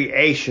the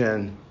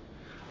creation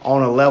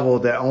on a level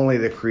that only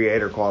the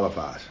Creator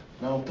qualifies.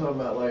 No, I'm talking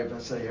about like if I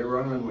say, hey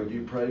Ryan, would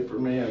you pray for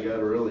me? I got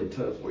a really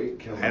tough week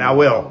coming. And I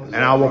will, and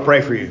I will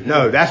pray for you.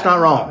 No, that's not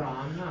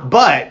wrong.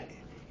 But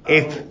I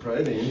don't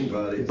pray to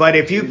anybody. But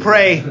if you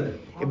pray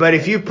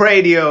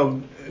to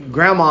your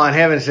grandma in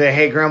heaven and say,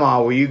 hey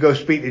grandma, will you go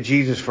speak to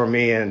Jesus for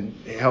me and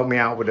help me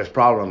out with this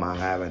problem I'm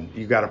having?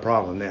 You got a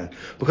problem then.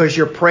 Because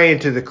you're praying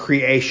to the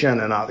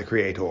creation and not the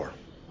Creator.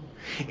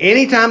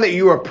 Anytime that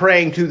you are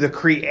praying to the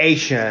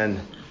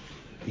creation,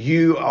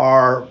 you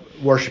are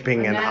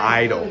worshiping an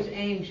idol.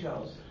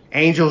 Angels.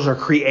 Angels are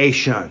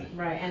creation.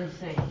 Right, and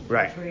saints.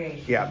 Right.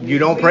 Creation. Yeah. You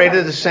don't pray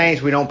to the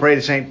saints. We don't pray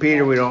to St.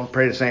 Peter. We don't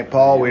pray to St.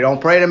 Paul. We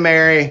don't pray to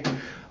Mary.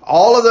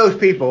 All of those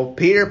people,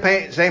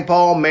 Peter, St.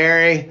 Paul,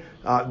 Mary,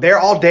 they're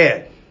all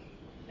dead.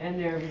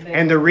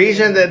 And the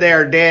reason that they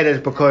are dead is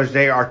because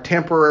they are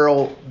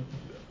temporal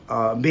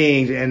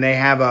beings and they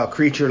have a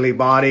creaturely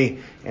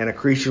body and a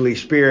creaturely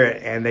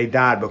spirit, and they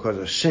died because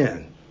of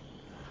sin.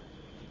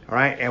 All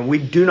right? And we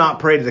do not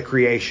pray to the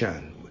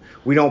creation.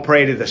 We don't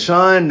pray to the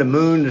sun, the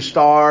moon, the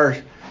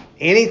stars.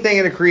 Anything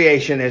in the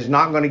creation is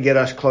not going to get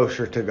us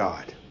closer to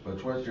God.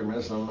 But what you're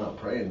missing, I'm not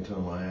praying to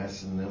them. I'm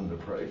asking them to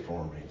pray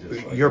for me.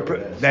 Just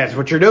like that's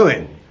what you're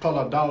doing. Call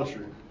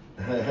idolatry.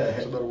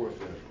 That's a better word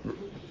for it.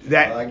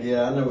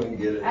 Yeah, I know we can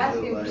get it.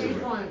 Asking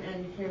people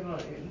and people.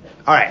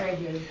 All right.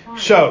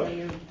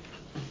 So,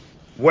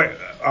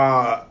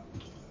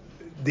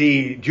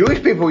 the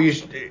Jewish people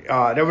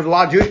there was a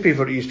lot of Jewish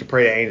people that used to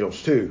pray to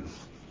angels too.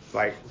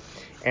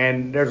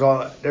 And there's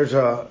a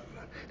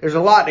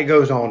lot that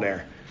goes on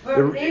there.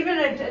 But even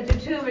at the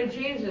tomb of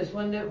Jesus,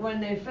 when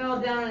they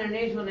fell down on their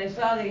knees when they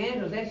saw the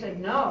angels, they said,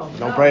 "No,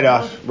 don't pray to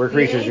us. We're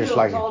creatures just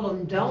like you." The angels told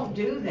them, "Don't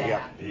do that."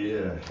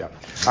 Yeah.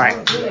 All right.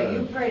 Don't do that.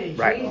 You pray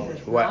to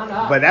Jesus, not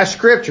us. But that's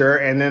scripture,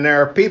 and then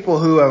there are people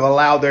who have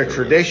allowed their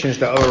traditions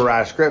to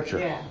override scripture.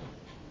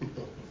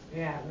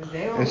 Yeah. But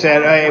they don't and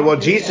said, "Hey, well,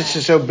 do Jesus that.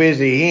 is so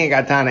busy, he ain't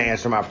got time to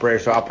answer my prayer,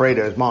 so I'll pray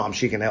to his mom.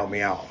 She can help me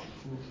out."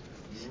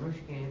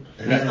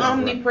 He's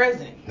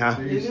omnipresent. Huh?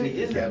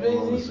 Hey,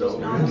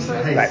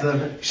 Right.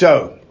 son.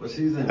 So, Well,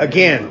 she's in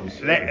again,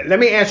 let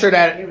me answer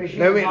that.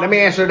 Let me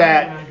answer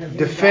that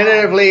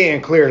definitively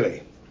and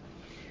clearly.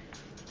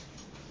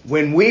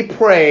 When we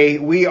pray,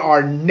 we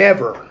are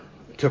never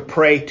to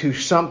pray to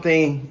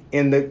something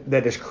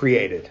that is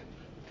created.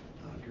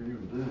 I agree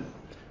with that.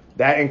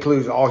 That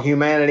includes all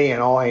humanity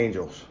and all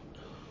angels.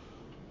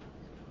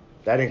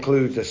 That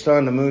includes the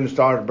sun, the moon, the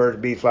stars, the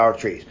birds, bees, flowers,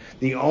 trees.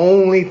 The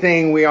only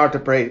thing we are to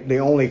pray, the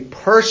only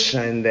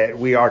person that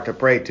we are to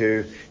pray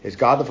to is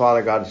God the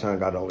Father, God the Son,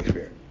 God the Holy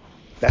Spirit.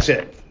 That's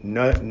it.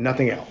 No,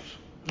 nothing else.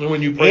 And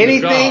when you pray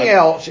Anything to God,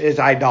 else is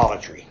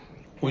idolatry.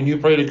 when you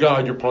pray to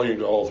God, you're praying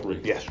to all three.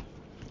 Yes.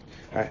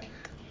 All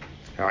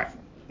right.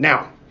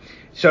 Now,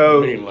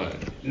 so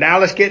now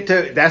let's get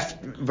to, that's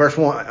verse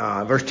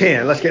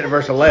 10. Let's get to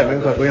verse 11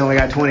 because we only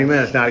got 20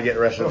 minutes now to get the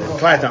rest of the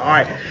class done. All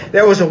right.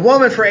 There was a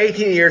woman for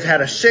 18 years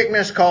had a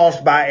sickness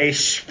caused by a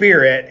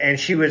spirit, and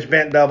she was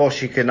bent double.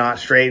 She could not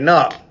straighten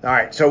up. All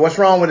right. So what's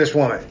wrong with this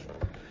woman?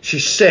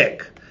 She's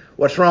sick.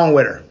 What's wrong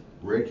with her?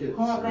 Ricketts.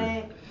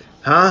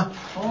 Huh?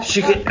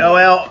 She could.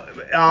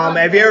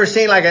 Have you ever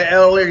seen like an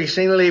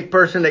elderly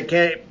person that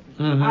can't?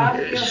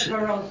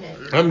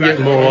 Osteoporosis. I'm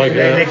getting more like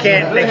They that.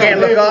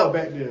 can't look up.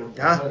 Back then.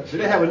 Huh? So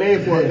they have a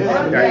name for it.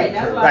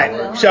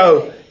 Right.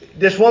 So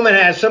this woman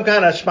has some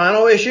kind of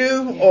spinal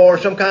issue or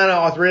some kind of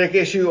arthritic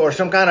issue or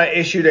some kind of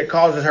issue that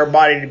causes her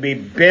body to be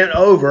bent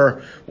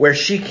over where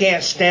she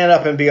can't stand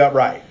up and be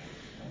upright.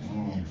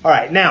 All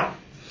right. Now,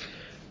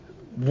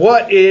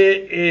 what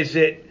is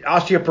it?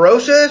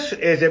 Osteoporosis?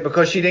 Is it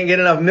because she didn't get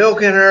enough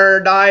milk in her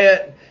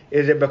diet?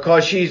 Is it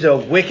because she's a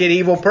wicked,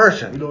 evil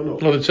person? We don't know.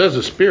 Well, it says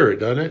a spirit,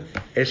 doesn't it?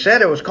 It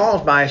said it was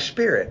caused by a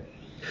spirit.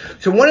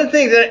 So one of the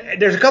things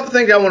there's a couple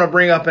things I want to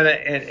bring up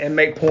and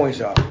make points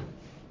of.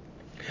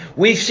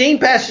 We've seen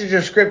passages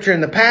of scripture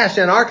in the past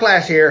in our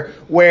class here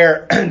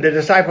where the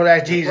disciples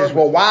asked Jesus,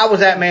 well, why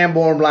was that man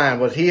born blind?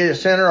 Was he a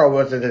sinner or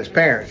was it his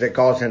parents that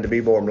caused him to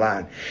be born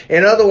blind?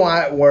 In other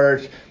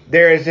words,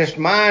 there is this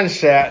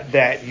mindset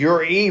that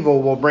your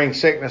evil will bring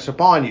sickness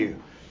upon you.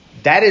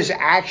 That is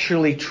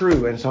actually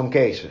true in some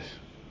cases.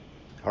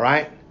 All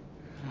right?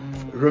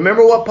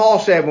 Remember what Paul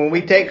said when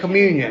we take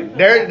communion.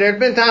 There's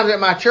been times at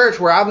my church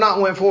where I've not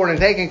went forward and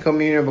taken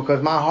communion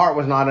because my heart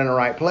was not in the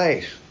right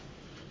place.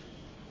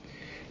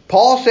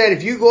 Paul said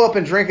if you go up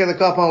and drink of the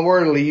cup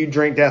unworthily, you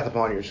drink death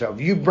upon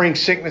yourself. You bring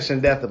sickness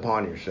and death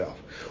upon yourself.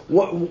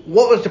 What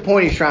was the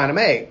point he's trying to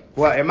make?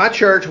 Well, in my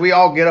church, we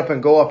all get up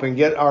and go up and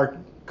get our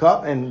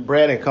cup and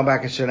bread and come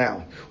back and sit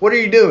down. What are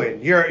you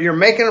doing? You're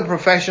making a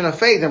profession of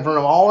faith in front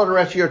of all of the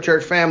rest of your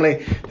church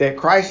family that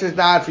Christ has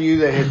died for you,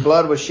 that His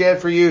blood was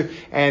shed for you,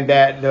 and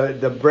that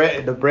the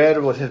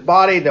bread was His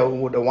body, the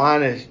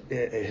wine is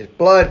His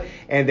blood,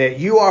 and that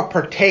you are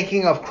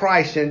partaking of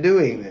Christ in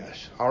doing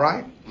this. All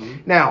right?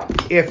 Mm-hmm. Now,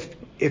 if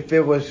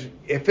it was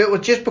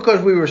just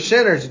because we were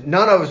sinners,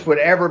 none of us would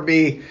ever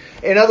be.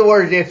 In other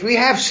words, if we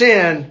have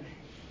sin,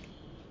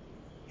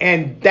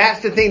 and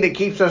that's the thing that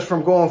keeps us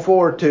from going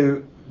forward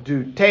to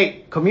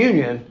take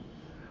communion,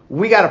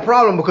 we got a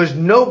problem because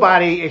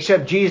nobody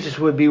except Jesus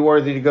would be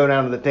worthy to go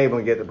down to the table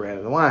and get the bread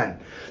and the wine.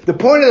 The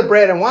point of the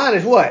bread and wine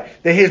is what?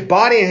 That His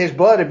body and His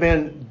blood have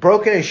been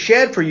broken and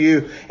shed for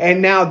you,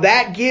 and now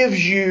that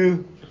gives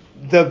you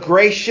the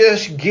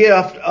gracious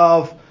gift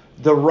of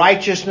the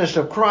righteousness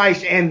of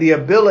Christ and the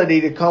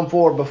ability to come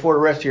forward before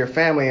the rest of your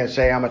family and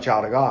say, I'm a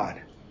child of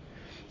God.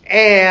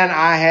 And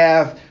I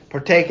have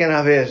partaken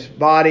of His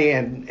body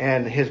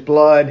and His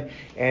blood,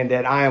 and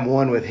that I am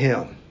one with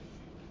Him.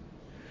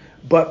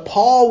 But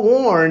Paul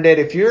warned that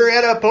if you're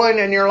at a point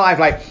in your life,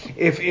 like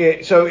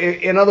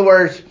in other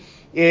words,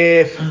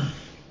 if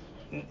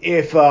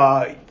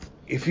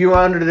you're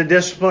under the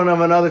discipline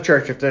of another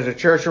church, if there's a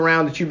church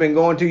around that you've been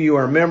going to, you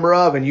are a member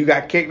of, and you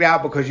got kicked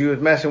out because you was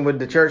messing with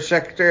the church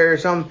secretary or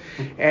something,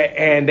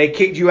 and they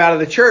kicked you out of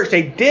the church,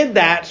 they did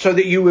that so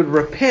that you would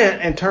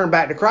repent and turn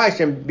back to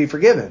Christ and be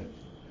forgiven.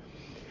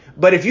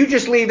 But if you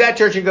just leave that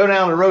church and go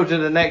down the road to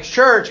the next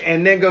church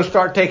and then go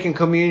start taking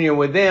communion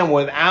with them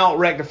without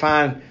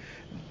rectifying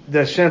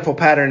the sinful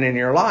pattern in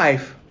your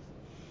life,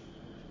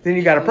 then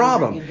you got a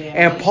problem.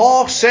 And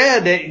Paul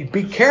said that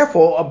be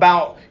careful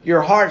about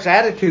your heart's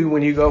attitude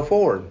when you go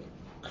forward.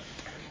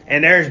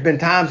 And there's been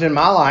times in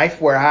my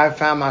life where I've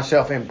found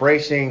myself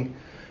embracing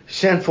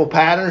sinful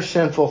patterns,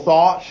 sinful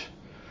thoughts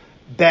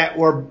that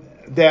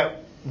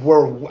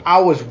I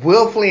was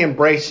willfully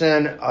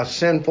embracing a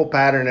sinful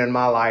pattern in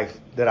my life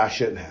that I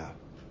shouldn't have.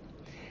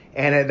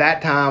 And at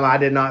that time, I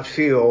did not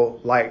feel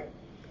like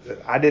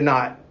I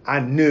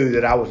knew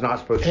that I was not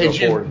supposed to go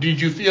forward. Did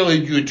you feel that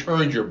you had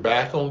turned your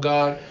back on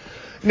God?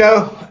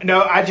 No,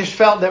 I just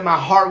felt that my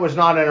heart was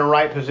not in the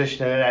right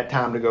position at that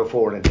time to go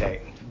forward and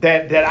take.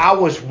 That I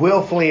was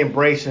willfully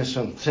embracing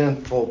some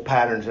sinful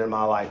patterns in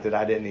my life that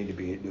I didn't need to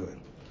be doing.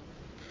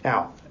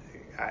 Now,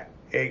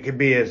 it could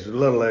be as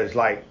little as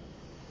like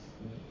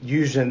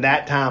using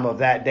that time of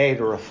that day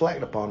to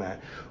reflect upon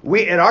that.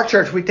 At our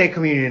church, we take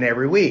communion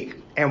every week.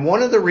 And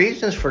one of the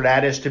reasons for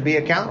that is to be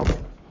accountable.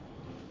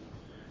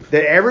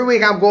 that every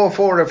week I'm going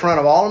forward in front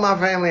of all of my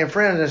family and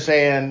friends and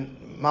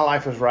saying my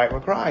life is right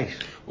with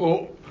Christ.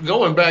 Well,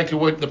 going back to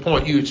what the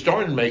point you had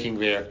started making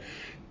there,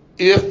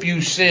 if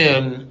you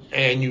sin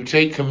and you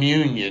take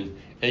communion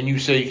and you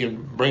say you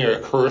can bring a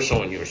curse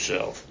on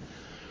yourself.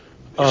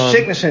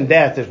 Sickness and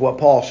death is what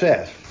Paul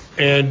says.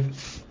 And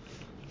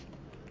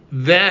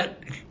that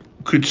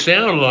could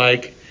sound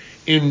like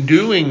in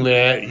doing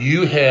that,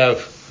 you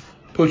have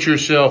put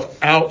yourself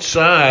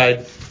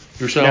outside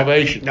your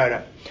salvation.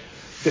 No.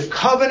 The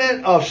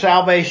covenant of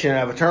salvation,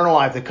 of eternal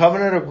life, the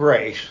covenant of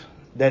grace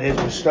that is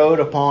bestowed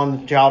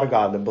upon the child of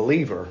God, the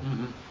believer,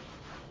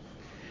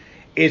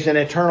 is an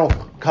eternal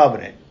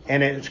covenant.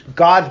 And it's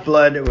God's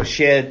blood that was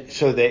shed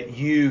so that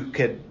you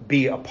could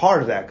be a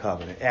part of that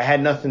covenant. It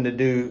had nothing to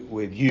do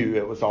with you.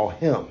 It was all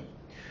Him.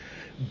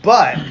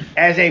 But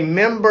as a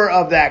member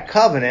of that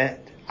covenant,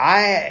 I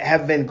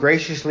have been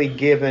graciously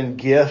given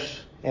gifts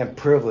and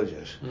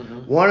privileges.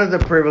 One of the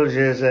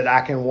privileges is that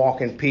I can walk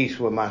in peace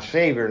with my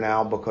Savior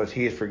now because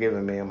He has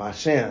forgiven me of my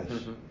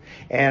sins.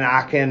 And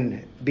I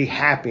can be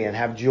happy and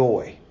have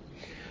joy.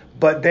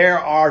 But there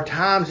are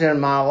times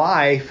in my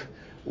life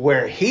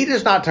where He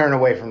does not turn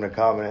away from the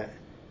covenant,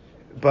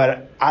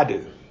 but I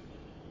do.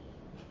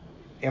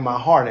 In my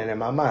heart and in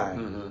my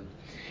mind.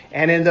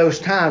 And in those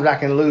times I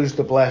can lose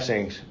the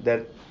blessings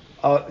that,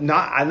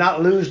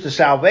 not lose the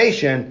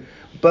salvation,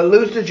 but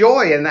lose the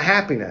joy and the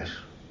happiness.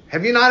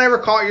 Have you not ever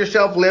caught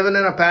yourself living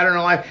in a pattern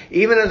of life,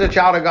 even as a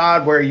child of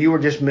God, where you were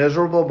just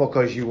miserable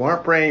because you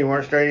weren't praying, you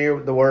weren't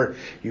studying the Word,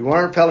 you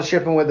weren't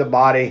fellowshipping with the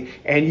body,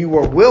 and you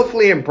were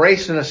willfully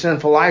embracing a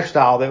sinful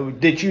lifestyle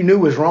that you knew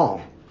was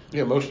wrong?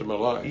 Yeah, most of my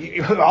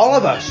life. All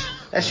of us.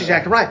 That's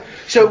exactly right.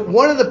 So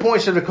one of the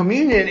points of the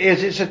communion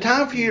is it's a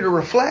time for you to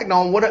reflect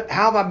on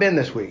how have I been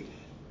this week?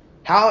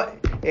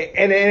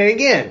 And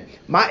again,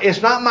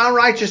 it's not my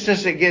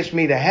righteousness that gets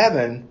me to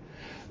heaven,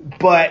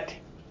 but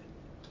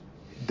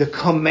the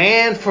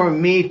command for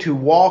me to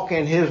walk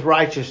in His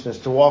righteousness,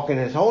 to walk in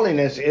His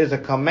holiness, is a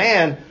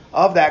command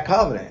of that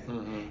covenant.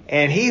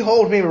 And He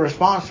holds me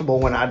responsible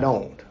when I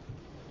don't.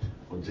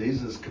 Well,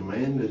 Jesus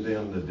commanded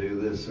them to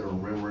do this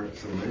in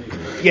remembrance of me.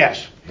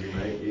 Yes. He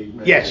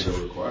made Yes. it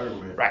a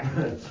requirement. Right.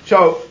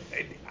 So,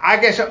 I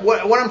guess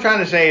what I'm trying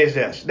to say is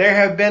this. There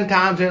have been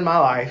times in my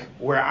life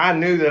where I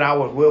knew that I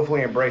was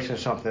willfully embracing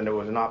something that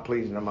was not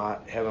pleasing to my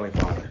Heavenly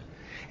Father.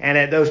 And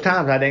at those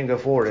times, I didn't go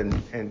forward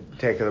and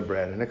take of the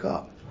bread and the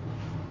cup.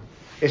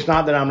 It's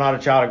not that I'm not a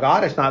child of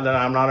God. It's not that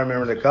I'm not a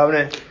member of the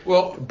covenant.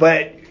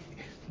 But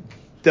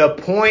the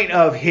point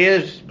of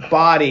His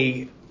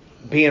body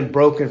being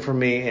broken for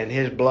me and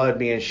His blood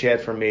being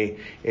shed for me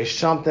is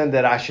something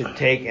that I should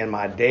take in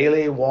my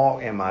daily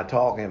walk, in my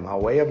talk, in my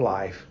way of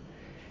life.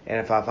 And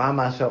if I find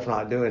myself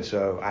not doing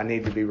so, I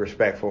need to be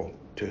respectful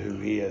to who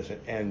He is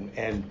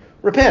and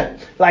repent.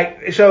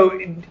 So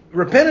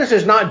repentance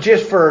is not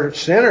just for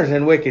sinners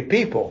and wicked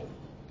people.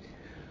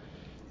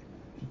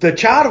 The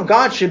child of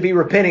God should be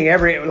repenting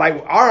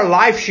our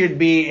life should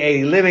be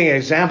a living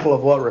example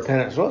of what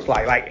repentance looks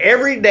like. Like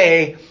every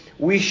day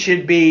we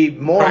should be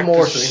more and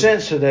more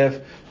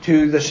sensitive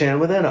to the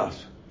sin within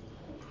us.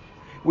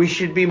 We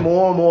should be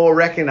more and more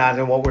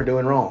recognizing what we're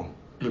doing wrong.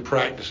 You're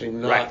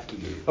practicing not to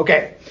do.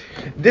 Okay.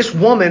 This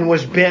woman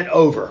was bent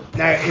over.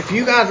 Now, if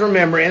you guys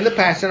remember, in the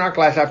past in our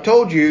class, I've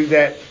told you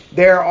that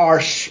there are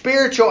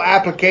spiritual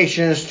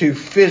applications to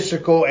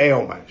physical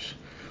ailments.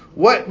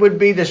 What would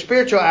be the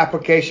spiritual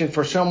application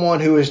for someone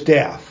who is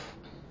deaf?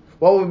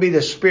 What would be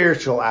the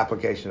spiritual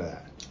application of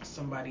that?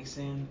 Somebody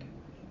sinned.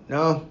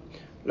 No.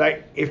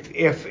 Like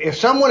if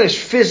someone is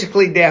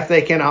physically deaf,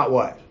 they cannot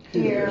what?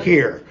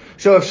 Hear.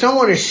 So if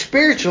someone is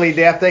spiritually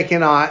deaf, they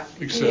cannot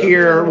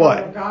hear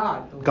what?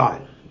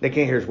 God. They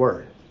can't hear His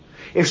word.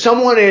 If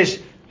someone is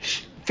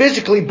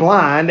physically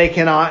blind, they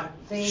cannot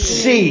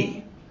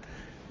see.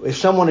 If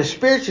someone is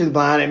spiritually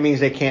blind, it means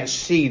they can't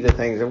see the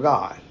things of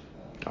God.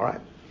 All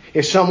right.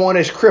 If someone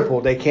is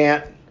crippled, they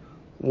can't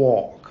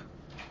walk.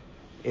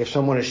 If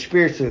someone is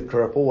spiritually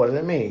crippled, what does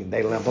it mean?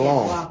 They limp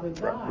along.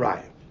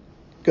 Right.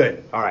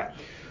 Good. All right.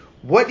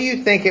 What do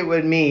you think it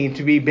would mean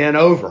to be bent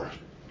over?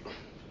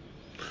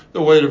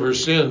 The weight of her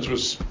sins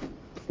was...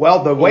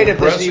 Well, the weight of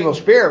this evil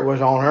spirit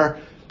was on her.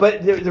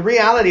 But the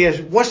reality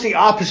is, what's the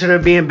opposite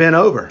of being bent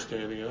over?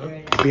 Standing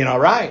up. Being all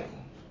right.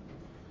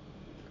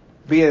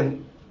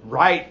 Being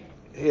right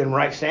in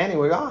right standing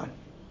with God.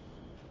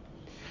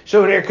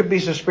 So there could be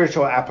some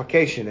spiritual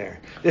application there.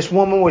 This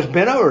woman was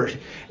bent over.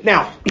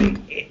 Now,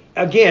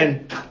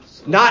 again,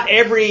 not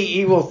every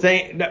evil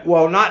thing,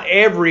 not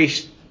every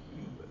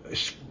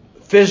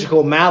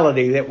physical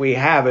malady that we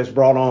have is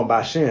brought on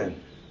by sin.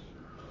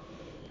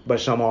 But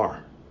some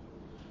are.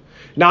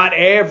 Not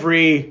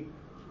every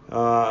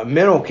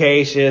mental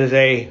case is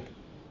a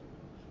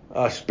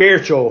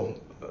spiritual,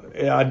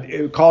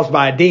 caused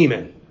by a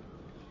demon.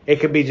 It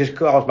could be just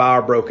caused by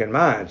our broken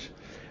minds.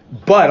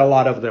 But a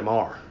lot of them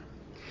are.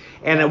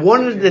 And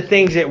one of the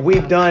things that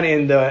we've done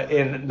in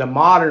the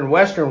modern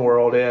Western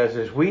world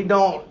is we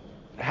don't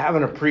have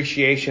an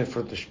appreciation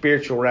for the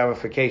spiritual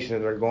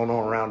ramifications that are going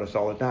on around us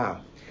all the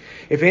time.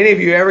 If any of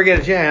you ever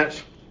get a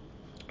chance,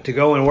 to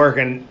go and work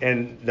in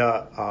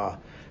the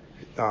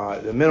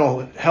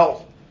mental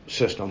health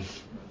system,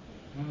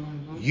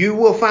 you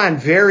will find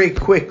very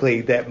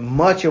quickly that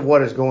much of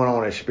what is going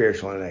on is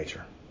spiritual in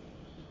nature.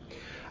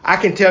 I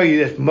can tell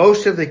you this,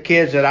 most of the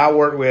kids that I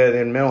work with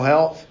in mental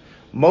health,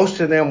 most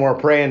of them were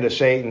praying to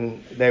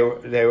Satan. They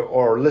were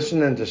or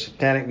listening to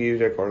satanic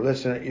music or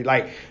listening,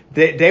 like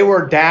they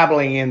were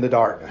dabbling in the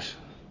darkness.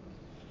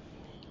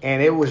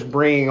 And it was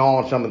bringing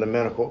on some of the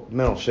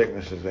mental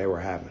sicknesses they were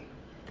having.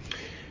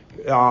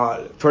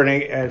 For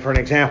an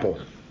example,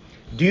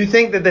 do you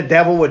think that the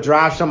devil would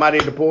drive somebody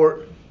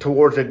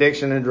towards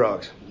addiction and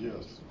drugs?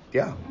 Yes.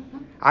 Yeah.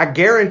 I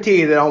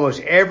guarantee that almost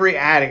every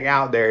addict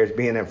out there is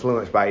being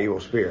influenced by evil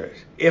spirits,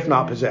 if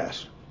not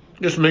possessed.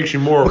 Just makes you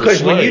more of a Because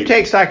slave. when you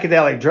take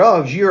psychedelic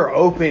drugs, you're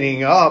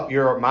opening up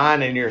your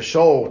mind and your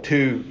soul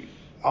to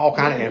all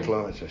kind of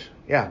influences.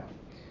 Yeah.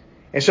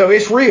 And so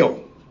it's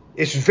real.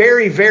 It's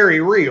very,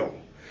 very real.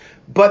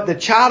 But the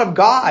child of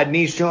God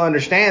needs to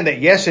understand that,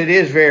 yes, it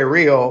is very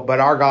real, but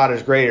our God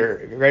is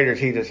greater. Greater is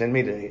He that's in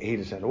me than He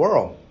that's in the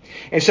world.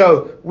 And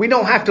so we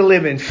don't have to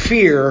live in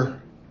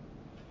fear.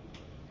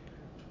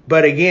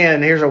 But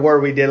again, here's a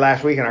word we did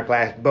last week in our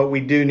class, but we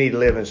do need to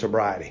live in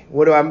sobriety.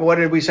 What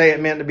did we say it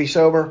meant to be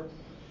sober?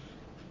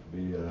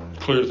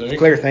 Clear thinking.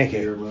 Clear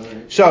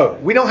thinking. So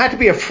we don't have to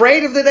be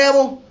afraid of the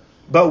devil,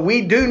 but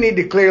we do need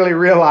to clearly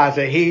realize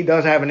that he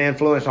does have an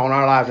influence on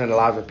our lives and the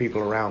lives of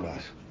people around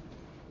us.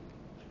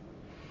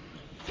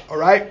 All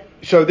right?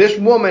 So this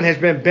woman has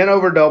been bent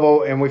over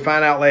double, and we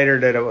find out later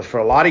that it was for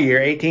a lot of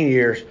years, 18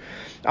 years.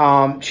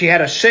 She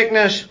had a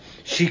sickness.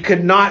 She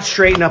could not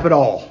straighten up at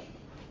all.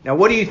 Now,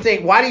 what do you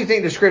think? Why do you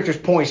think the scriptures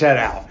points that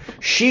out?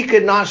 She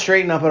could not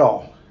straighten up at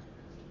all.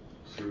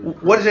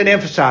 What does it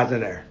emphasize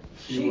in there?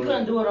 She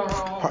couldn't do it on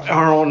her own.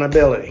 Her own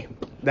ability.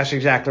 That's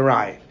exactly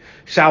right.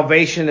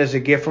 Salvation is a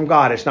gift from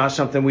God. It's not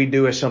something we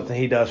do. It's something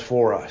He does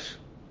for us.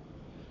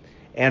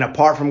 And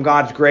apart from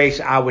God's grace,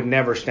 I would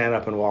never stand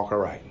up and walk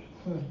aright.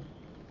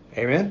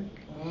 Amen?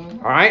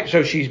 All right,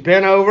 so she's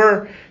bent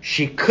over.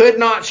 She could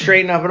not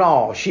straighten up at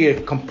all. She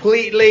is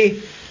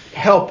completely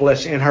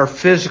helpless in her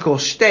physical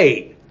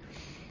state.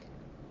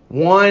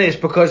 One is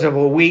because of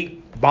a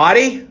weak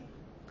body.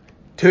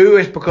 Two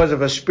is because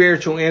of a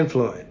spiritual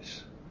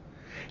influence.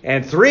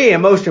 And three,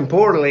 and most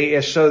importantly,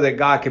 is so that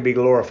God can be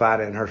glorified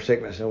in her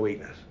sickness and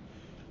weakness.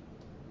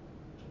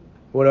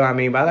 What do I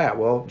mean by that?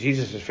 Well,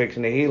 Jesus is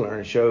fixing to heal her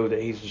and show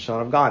that He's the Son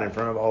of God in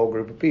front of a whole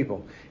group of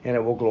people. And it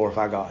will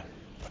glorify God.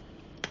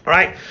 All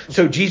right,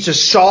 so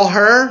Jesus saw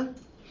her.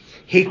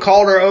 He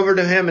called her over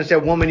to Him and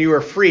said, "Woman, you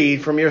are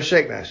freed from your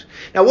sickness."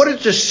 Now, what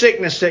is the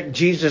sickness that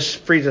Jesus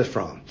frees us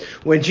from?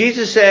 When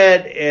Jesus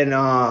said,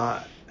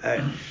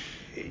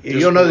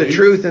 you'll know the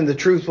truth and the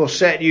truth will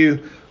set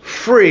you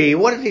free,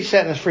 what is He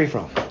setting us free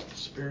from?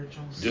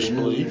 Spiritual.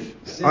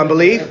 Disbelief.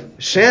 Unbelief?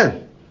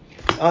 Sin.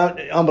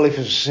 Unbelief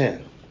is a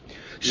sin.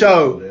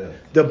 So,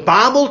 the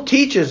Bible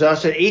teaches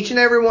us that each and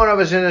every one of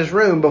us in this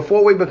room,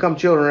 before we become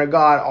children of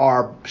God,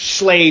 are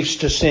slaves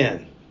to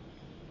sin.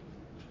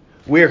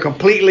 We are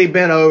completely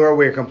bent over.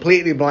 We are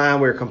completely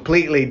blind. We are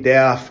completely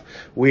deaf.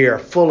 We are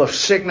full of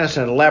sickness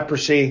and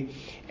leprosy.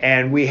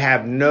 And we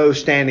have no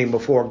standing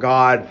before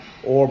God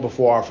or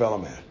before our fellow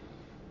man.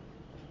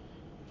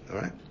 All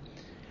right?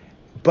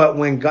 But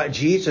when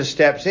Jesus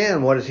steps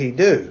in, what does He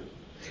do?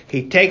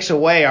 He takes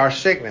away our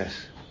sickness.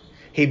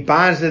 He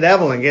binds the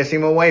devil and gets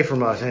him away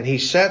from us. And He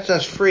sets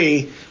us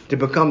free to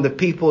become the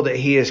people that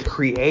He has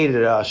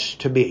created us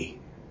to be.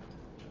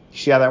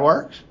 See how that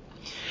works?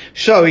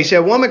 So He said,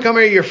 "Woman, come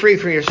here, you're free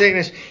from your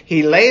sickness."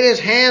 He laid His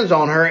hands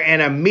on her,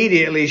 and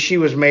immediately she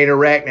was made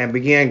erect and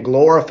began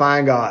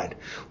glorifying God.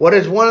 What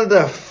is one of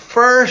the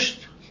first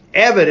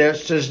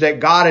evidences that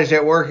God is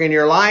at work in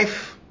your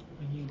life?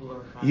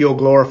 You'll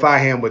glorify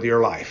Him with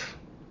your life.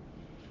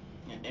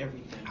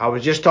 I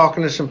was just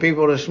talking to some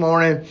people this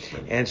morning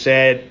and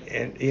said,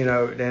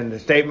 and the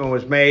statement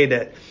was made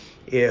that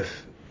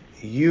if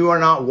you are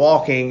not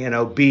walking in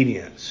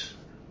obedience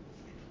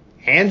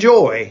and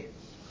joy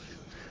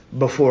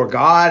before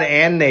God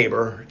and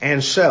neighbor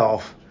and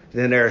self,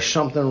 then there is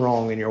something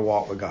wrong in your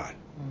walk with God.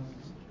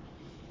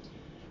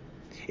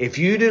 If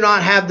you do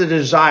not have the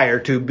desire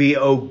to be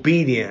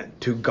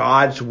obedient to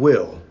God's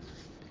will,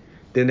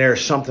 then there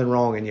is something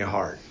wrong in your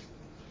heart.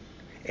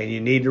 And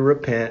you need to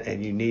repent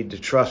and you need to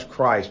trust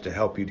Christ to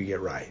help you to get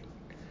right.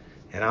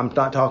 And I'm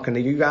not talking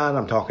to you guys,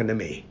 I'm talking to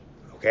me.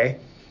 Okay?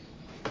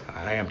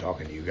 I am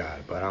talking to you guys,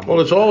 but Well,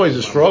 it's always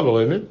a struggle,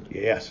 isn't it?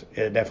 Yes,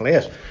 it definitely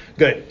is.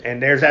 Good.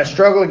 And there's that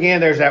struggle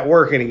again, there's that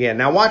working again.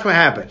 Now watch what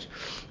happens.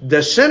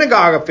 The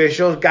synagogue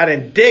officials got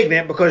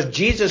indignant because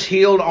Jesus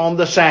healed on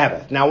the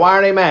Sabbath. Now why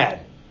are they mad?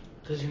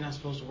 Because you're not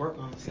supposed to work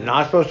on the Sabbath.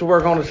 Not supposed to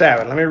work on the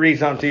Sabbath. Let me read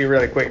something to you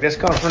really quick. This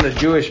comes from the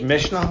Jewish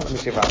Mishnah. Let me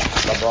see if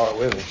I brought it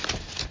with me.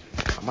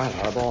 I might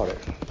not have brought it.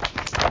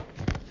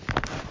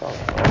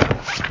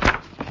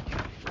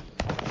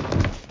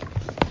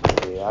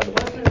 Yeah, I did.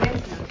 What's the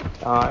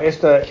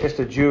Mishnah? It's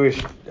the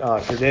Jewish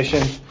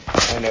tradition,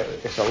 and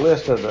it's a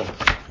list of the.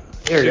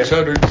 Here it is.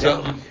 600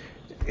 something.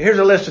 Here's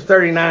a list of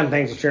 39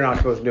 things that you're not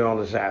supposed to do on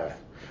the Sabbath.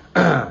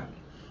 You're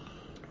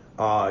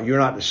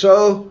not to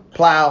sow,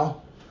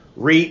 plow,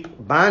 reap,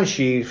 bind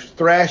sheaves,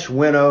 thresh,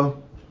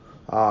 winnow,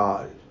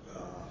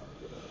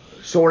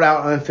 sort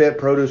out unfit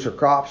produce or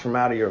crops from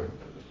out of your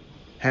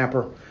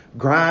hamper,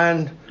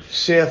 grind,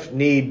 sift,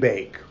 knead,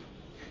 bake.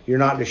 You're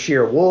not to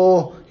shear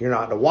wool. You're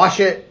not to wash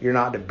it. You're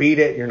not to beat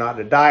it. You're not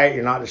to dye it.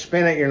 You're not to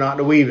spin it. You're not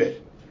to weave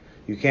it.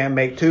 You can't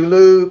make two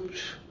loops.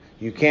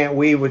 You can't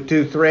weave with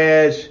two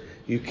threads.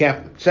 You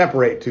can't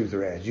separate two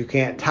threads. You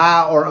can't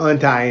tie or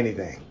untie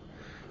anything.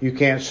 You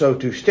can't sew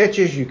two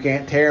stitches. You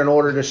can't tear in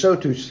order to sew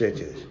two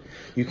stitches.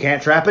 You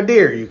can't trap a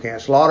deer. You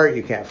can't slaughter it.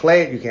 You can't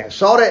flay it. You can't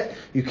salt it.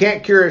 You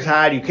can't cure its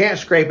hide. You can't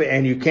scrape it,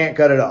 and you can't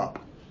cut it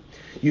up.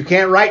 You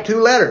can't write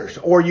two letters,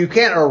 or you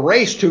can't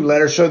erase two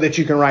letters so that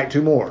you can write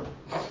two more.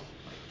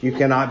 You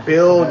cannot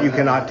build. You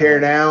cannot tear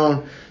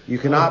down. You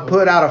cannot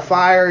put out a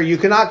fire. You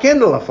cannot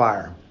kindle a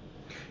fire.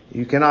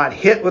 You cannot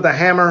hit with a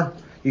hammer.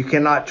 You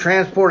cannot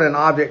transport an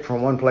object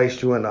from one place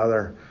to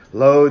another.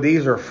 Lo,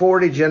 these are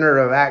 40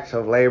 generative acts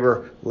of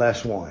labor,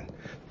 less one.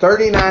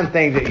 39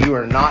 things that you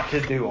are not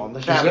to do on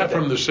the Sabbath. Is that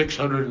from the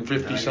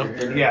 650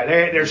 something? Yeah,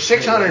 there's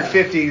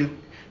 650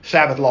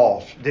 Sabbath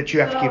laws that you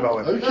have to keep up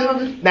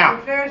with. Now,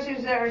 the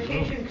Pharisees that were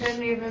teaching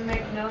couldn't even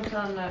make notes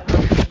on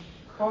the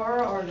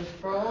Torah or the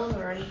scrolls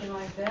or anything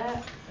like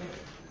that?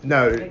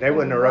 No, they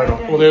wouldn't have wrote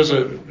them. Well,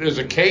 there's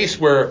a case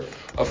where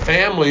a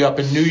family up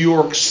in New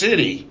York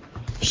City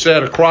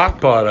set a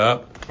crock pot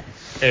up,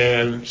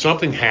 and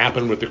something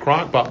happened with the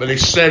crock pot, but they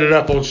set it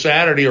up on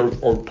Saturday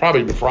or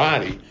probably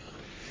Friday,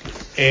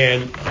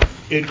 and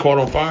it caught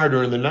on fire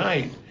during the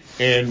night.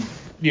 And,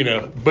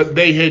 but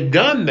they had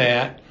done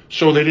that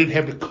so they didn't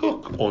have to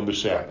cook on the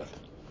Sabbath.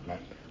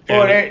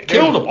 Well, they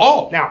killed them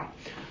all. Now,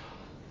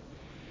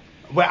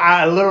 well,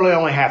 I literally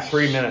only have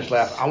 3 minutes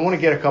left. I want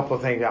to get a couple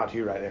of things out to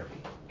you right there.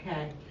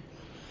 Okay.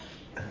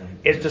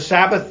 Is the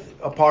Sabbath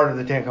a part of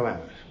the Ten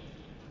Commandments?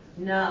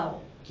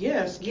 No.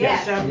 Yes.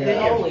 Yes. Sabbath Yes.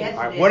 is holy. Yes.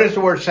 All right, what does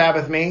the word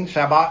Sabbath mean?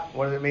 Sabbat,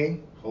 what does it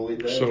mean? Holy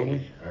day.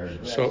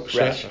 So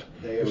Rest.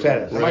 Day Who of said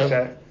it? rest. Somebody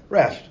said it.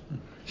 Rest.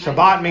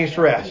 Sabbat means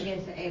to rest.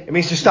 It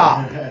means to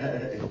stop.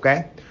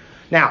 Okay?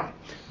 Now,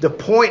 the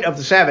point of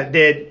the Sabbath,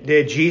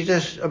 did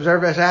Jesus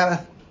observe the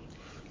Sabbath?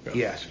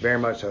 Yes, very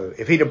much so.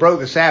 If he'd have broke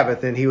the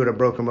Sabbath, then he would have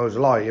broken Moses'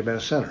 law. He'd have been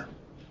a sinner.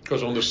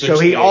 Because on the So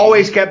sixth he day,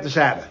 always kept the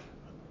Sabbath.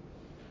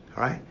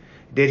 All right?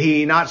 Did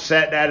he not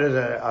set that as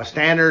a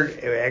standard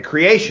at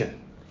creation?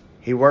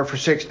 He worked for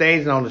 6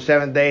 days, and on the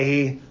seventh day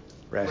he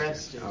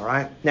rested. All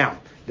right? Now,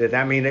 did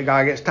that mean that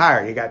God gets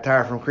tired? He got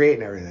tired from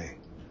creating everything?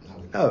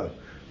 No.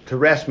 To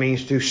rest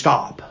means to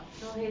stop.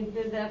 So he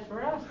did that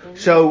for us. Didn't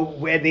he?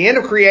 So at the end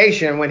of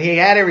creation, when he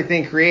had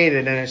everything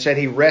created and it said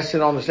he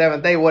rested on the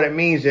seventh day, what it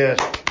means is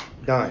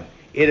done.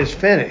 It is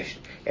finished.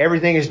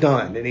 Everything is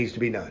done that needs to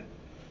be done.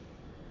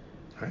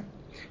 All right?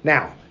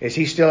 Now, is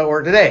he still at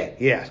work today?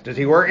 Yes. Does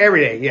he work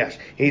every day? Yes.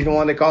 He's the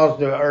one that caused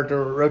the earth to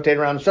rotate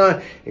around the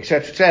sun,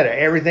 etc., etc.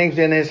 Everything's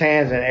in his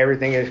hands and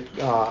everything is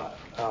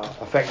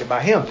affected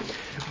by him.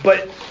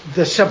 But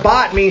the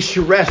Sabbat means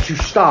to rest, to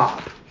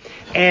stop.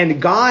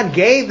 And God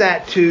gave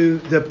that to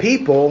the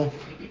people,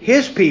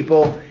 his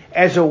people,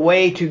 as a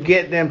way to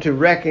get them to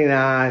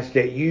recognize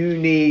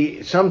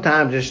that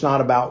sometimes it's not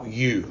about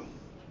you.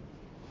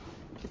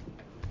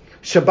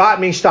 Shabbat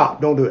means stop,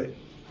 don't do it.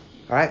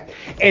 All right?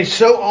 And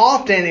so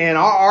often in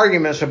our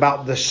arguments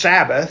about the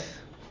Sabbath,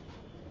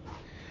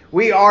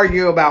 we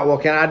argue about, well,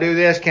 can I do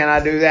this? Can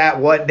I do that?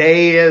 What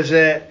day is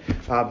it?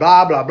 Blah,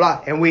 blah,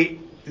 blah. And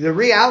the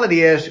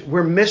reality is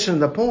we're missing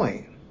the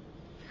point.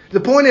 The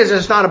point is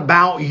it's not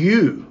about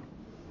you.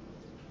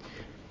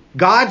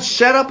 God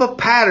set up a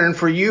pattern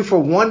for you for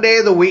one day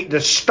of the week to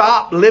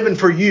stop living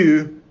for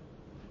you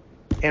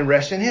and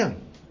rest in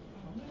Him.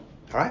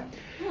 All right?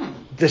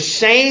 The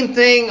same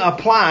thing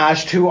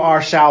applies to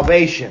our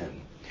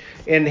salvation.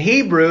 In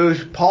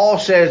Hebrews, Paul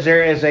says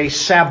there is a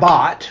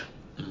Sabbat,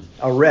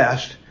 a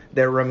rest,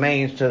 that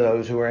remains to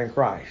those who are in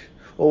Christ.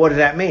 Well, what does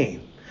that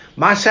mean?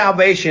 My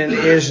salvation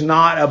is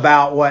not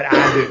about what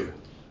I do.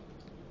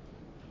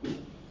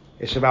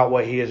 It's about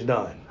what He has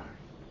done.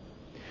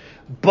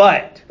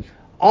 But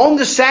on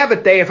the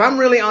Sabbath day, if I'm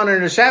really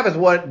honoring the Sabbath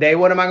day,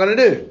 what am I going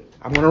to do?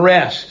 I'm going to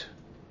rest.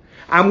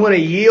 I'm going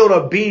to yield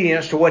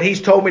obedience to what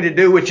He's told me to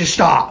do, which is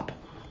stop.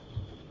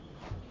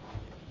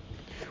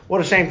 Well,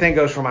 the same thing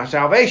goes for my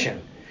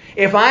salvation.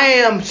 If I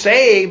am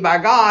saved by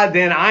God,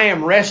 then I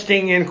am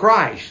resting in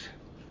Christ.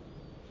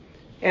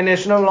 And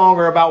it's no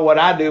longer about what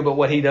I do, but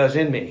what He does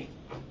in me.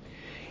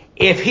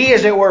 If He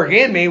is at work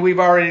in me, we've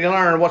already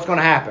learned what's going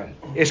to happen.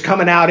 It's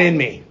coming out in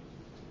me.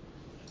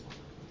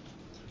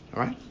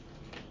 All right?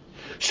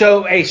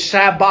 So a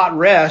Sabbath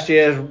rest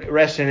is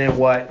resting in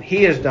what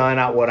He has done,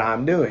 not what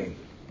I'm doing.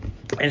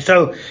 And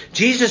so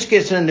Jesus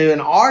gets into an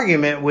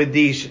argument with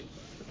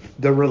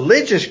the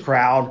religious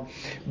crowd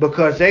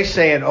because they're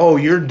saying, oh,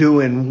 you're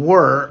doing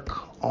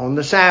work on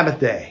the Sabbath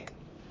day.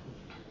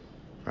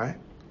 Right?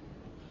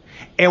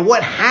 And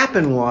what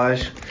happened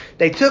was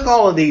they took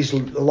all of these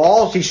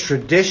laws, these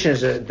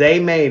traditions that they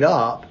made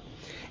up,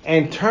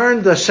 and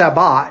turned the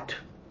Sabbath,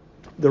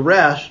 the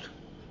rest,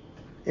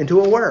 into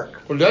a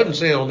work. Well, it doesn't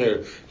say on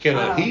there,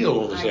 cannot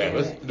heal on the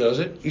Sabbath, does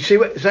it? You see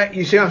what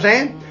I'm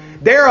saying?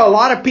 There are a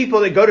lot of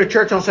people that go to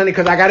church on Sunday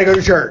because I got to go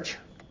to church.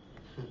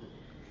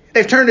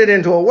 They've turned it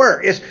into a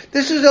work.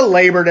 This is a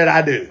labor that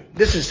I do.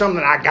 This is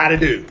something I got to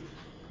do.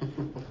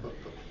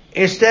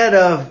 Instead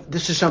of,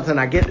 this is something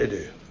I get to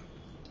do.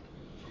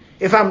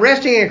 If I'm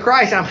resting in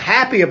Christ, I'm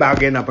happy about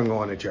getting up and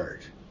going to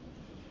church.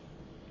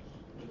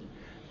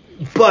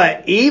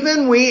 But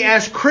even we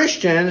as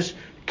Christians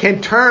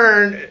can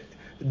turn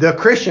the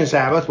Christian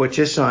Sabbath, which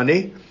is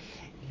Sunday,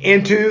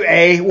 into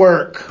a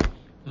work.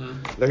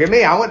 Look at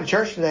me. I went to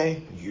church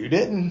today. You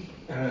didn't.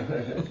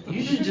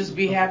 You should just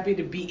be happy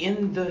to be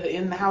in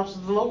the house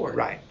of the Lord.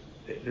 Right.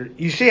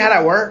 You see how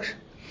that works?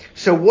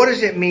 So what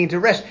does it mean to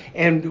rest?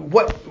 And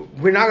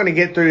we're not going to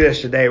get through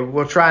this today.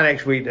 We'll try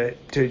next week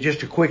to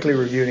just to quickly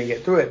review it and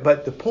get through it.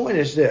 But the point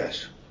is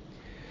this.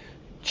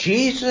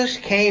 Jesus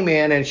came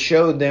in and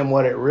showed them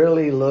what it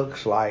really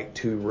looks like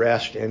to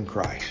rest in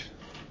Christ.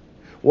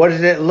 What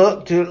does it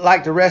look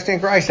like to rest in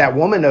Christ? That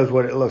woman knows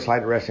what it looks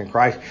like to rest in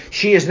Christ.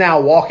 She is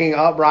now walking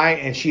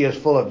upright and she is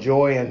full of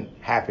joy and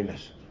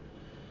happiness.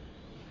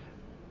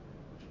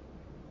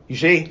 You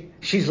see,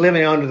 she's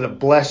living under the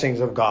blessings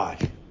of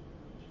God.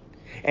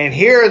 And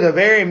here are the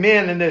very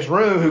men in this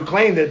room who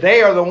claim that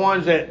they are the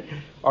ones that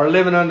are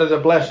living under the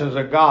blessings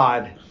of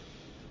God.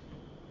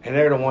 And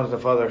they're the ones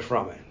that furthest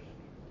from it.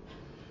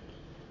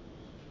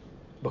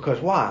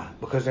 Because why?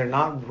 Because they're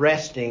not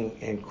resting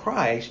in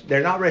Christ.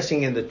 They're not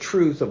resting in the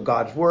truth of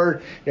God's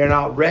word. They're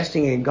not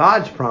resting in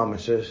God's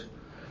promises.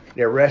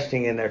 They're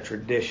resting in their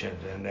traditions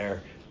and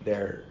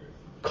their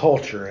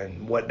culture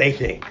and what they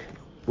think,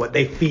 what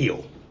they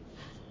feel.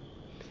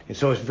 And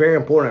so it's very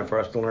important for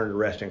us to learn to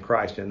rest in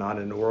Christ and not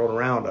in the world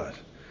around us.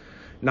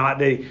 Not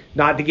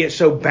to get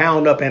so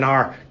bound up in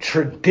our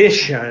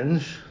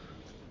traditions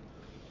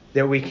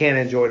that we can't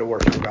enjoy the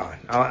work of God.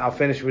 I'll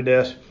finish with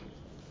this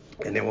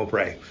and then we'll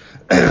pray.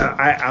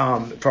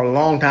 For a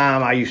long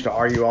time, I used to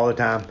argue all the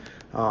time.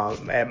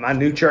 At my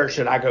new church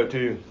that I go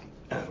to,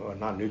 well,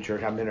 not new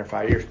church, I've been there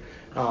 5 years.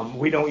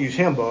 We don't use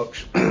hymn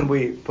books.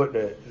 We put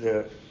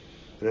the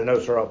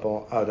notes are up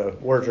on, the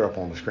words are up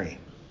on the screen.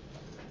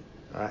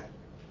 All right.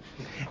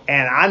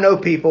 And I know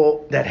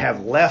people that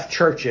have left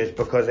churches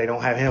because they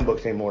don't have hymn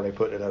books anymore. They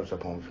put the notes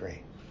up on the screen.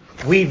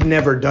 We've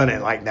never done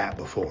it like that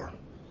before.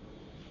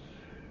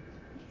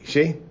 You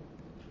see?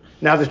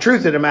 Now, the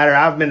truth of the matter,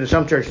 I've been to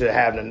some churches that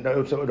have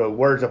the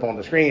words up on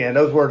the screen, and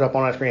those words up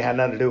on that screen had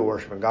nothing to do with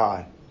worshiping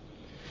God.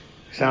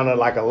 It sounded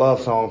like a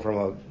love song from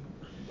a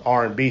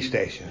R&B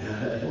station.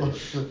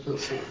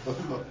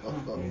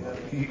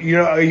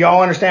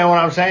 Y'all understand what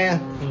I'm saying?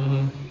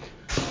 Mm-hmm.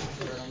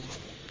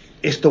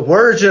 It's the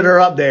words that are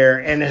up there,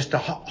 and it's the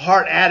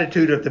heart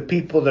attitude of the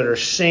people that are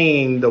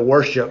singing the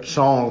worship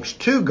songs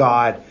to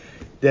God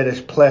that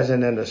is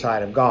pleasant in the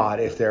sight of God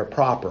if they're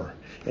proper.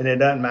 And it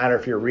doesn't matter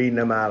if you're reading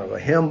them out of a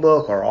hymn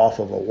book or off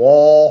of a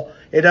wall.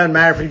 It doesn't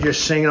matter if you're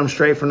just singing them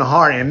straight from the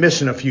heart and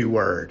missing a few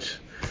words.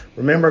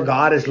 Remember,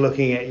 God is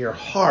looking at your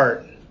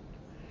heart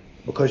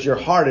because your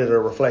heart is a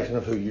reflection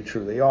of who you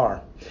truly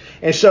are.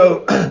 And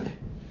so,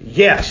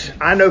 yes,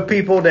 I know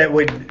people that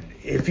would,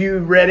 if you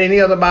read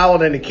any other Bible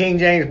than the King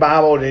James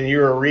Bible, then you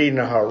were reading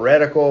a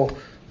heretical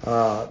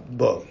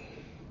book.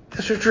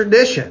 It's a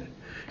tradition.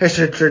 It's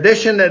a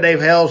tradition that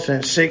they've held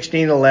since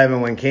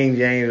 1611 when King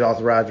James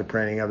authorized the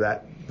printing of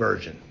that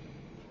version.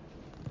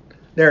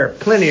 There are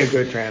plenty of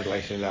good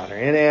translations out there.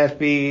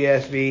 NASB,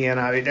 ESV,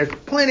 NIV. There's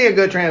plenty of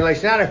good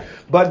translations out there.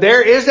 But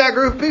there is that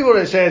group of people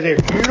that says if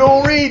you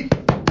don't read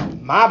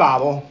my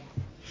Bible,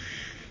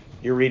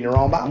 you're reading the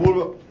wrong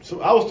Bible.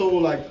 So I was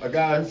told like a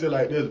guy who said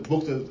like there's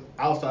books that's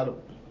outside of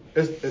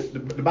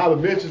the Bible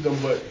mentions them,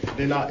 but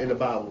they're not in the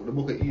Bible. The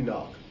book of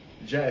Enoch,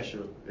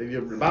 Jasher. The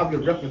Bible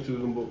gives reference to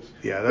them books.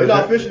 Yeah, they're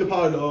not officially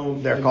part of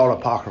the. They're called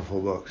apocryphal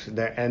books,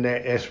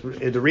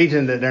 the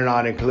reason that they're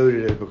not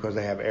included is because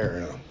they have error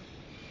in them.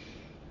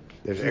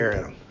 There's error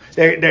in them.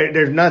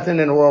 There's nothing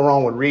in the world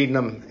wrong with reading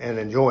them and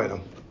enjoying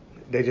them.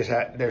 They just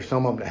there's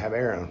some of them that have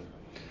error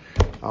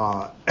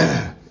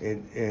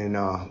in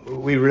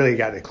them. We really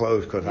got to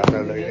close because I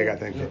know they got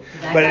things.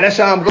 But let's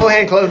go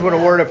ahead and close with a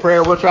word of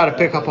prayer. We'll try to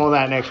pick up on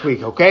that next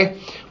week, okay?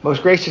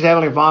 Most gracious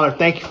Heavenly Father,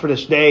 thank you for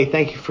this day.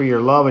 Thank you for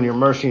your love and your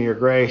mercy and your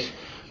grace.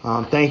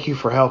 Thank you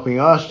for helping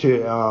us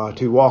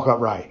to walk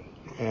upright.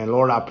 And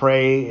Lord, I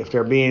pray if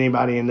there be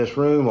anybody in this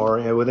room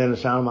or within the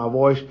sound of my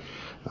voice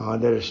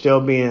that is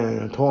still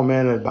being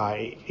tormented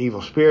by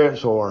evil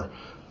spirits or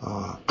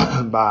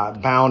by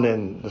bound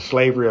in the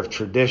slavery of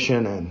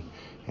tradition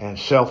and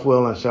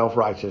self-will and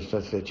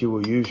self-righteousness, that you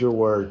will use your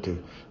word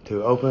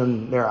to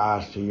open their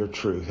eyes to your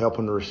truth. Help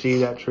them to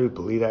receive that truth,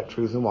 believe that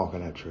truth, and walk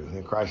in that truth.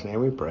 In Christ's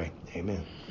name we pray. Amen.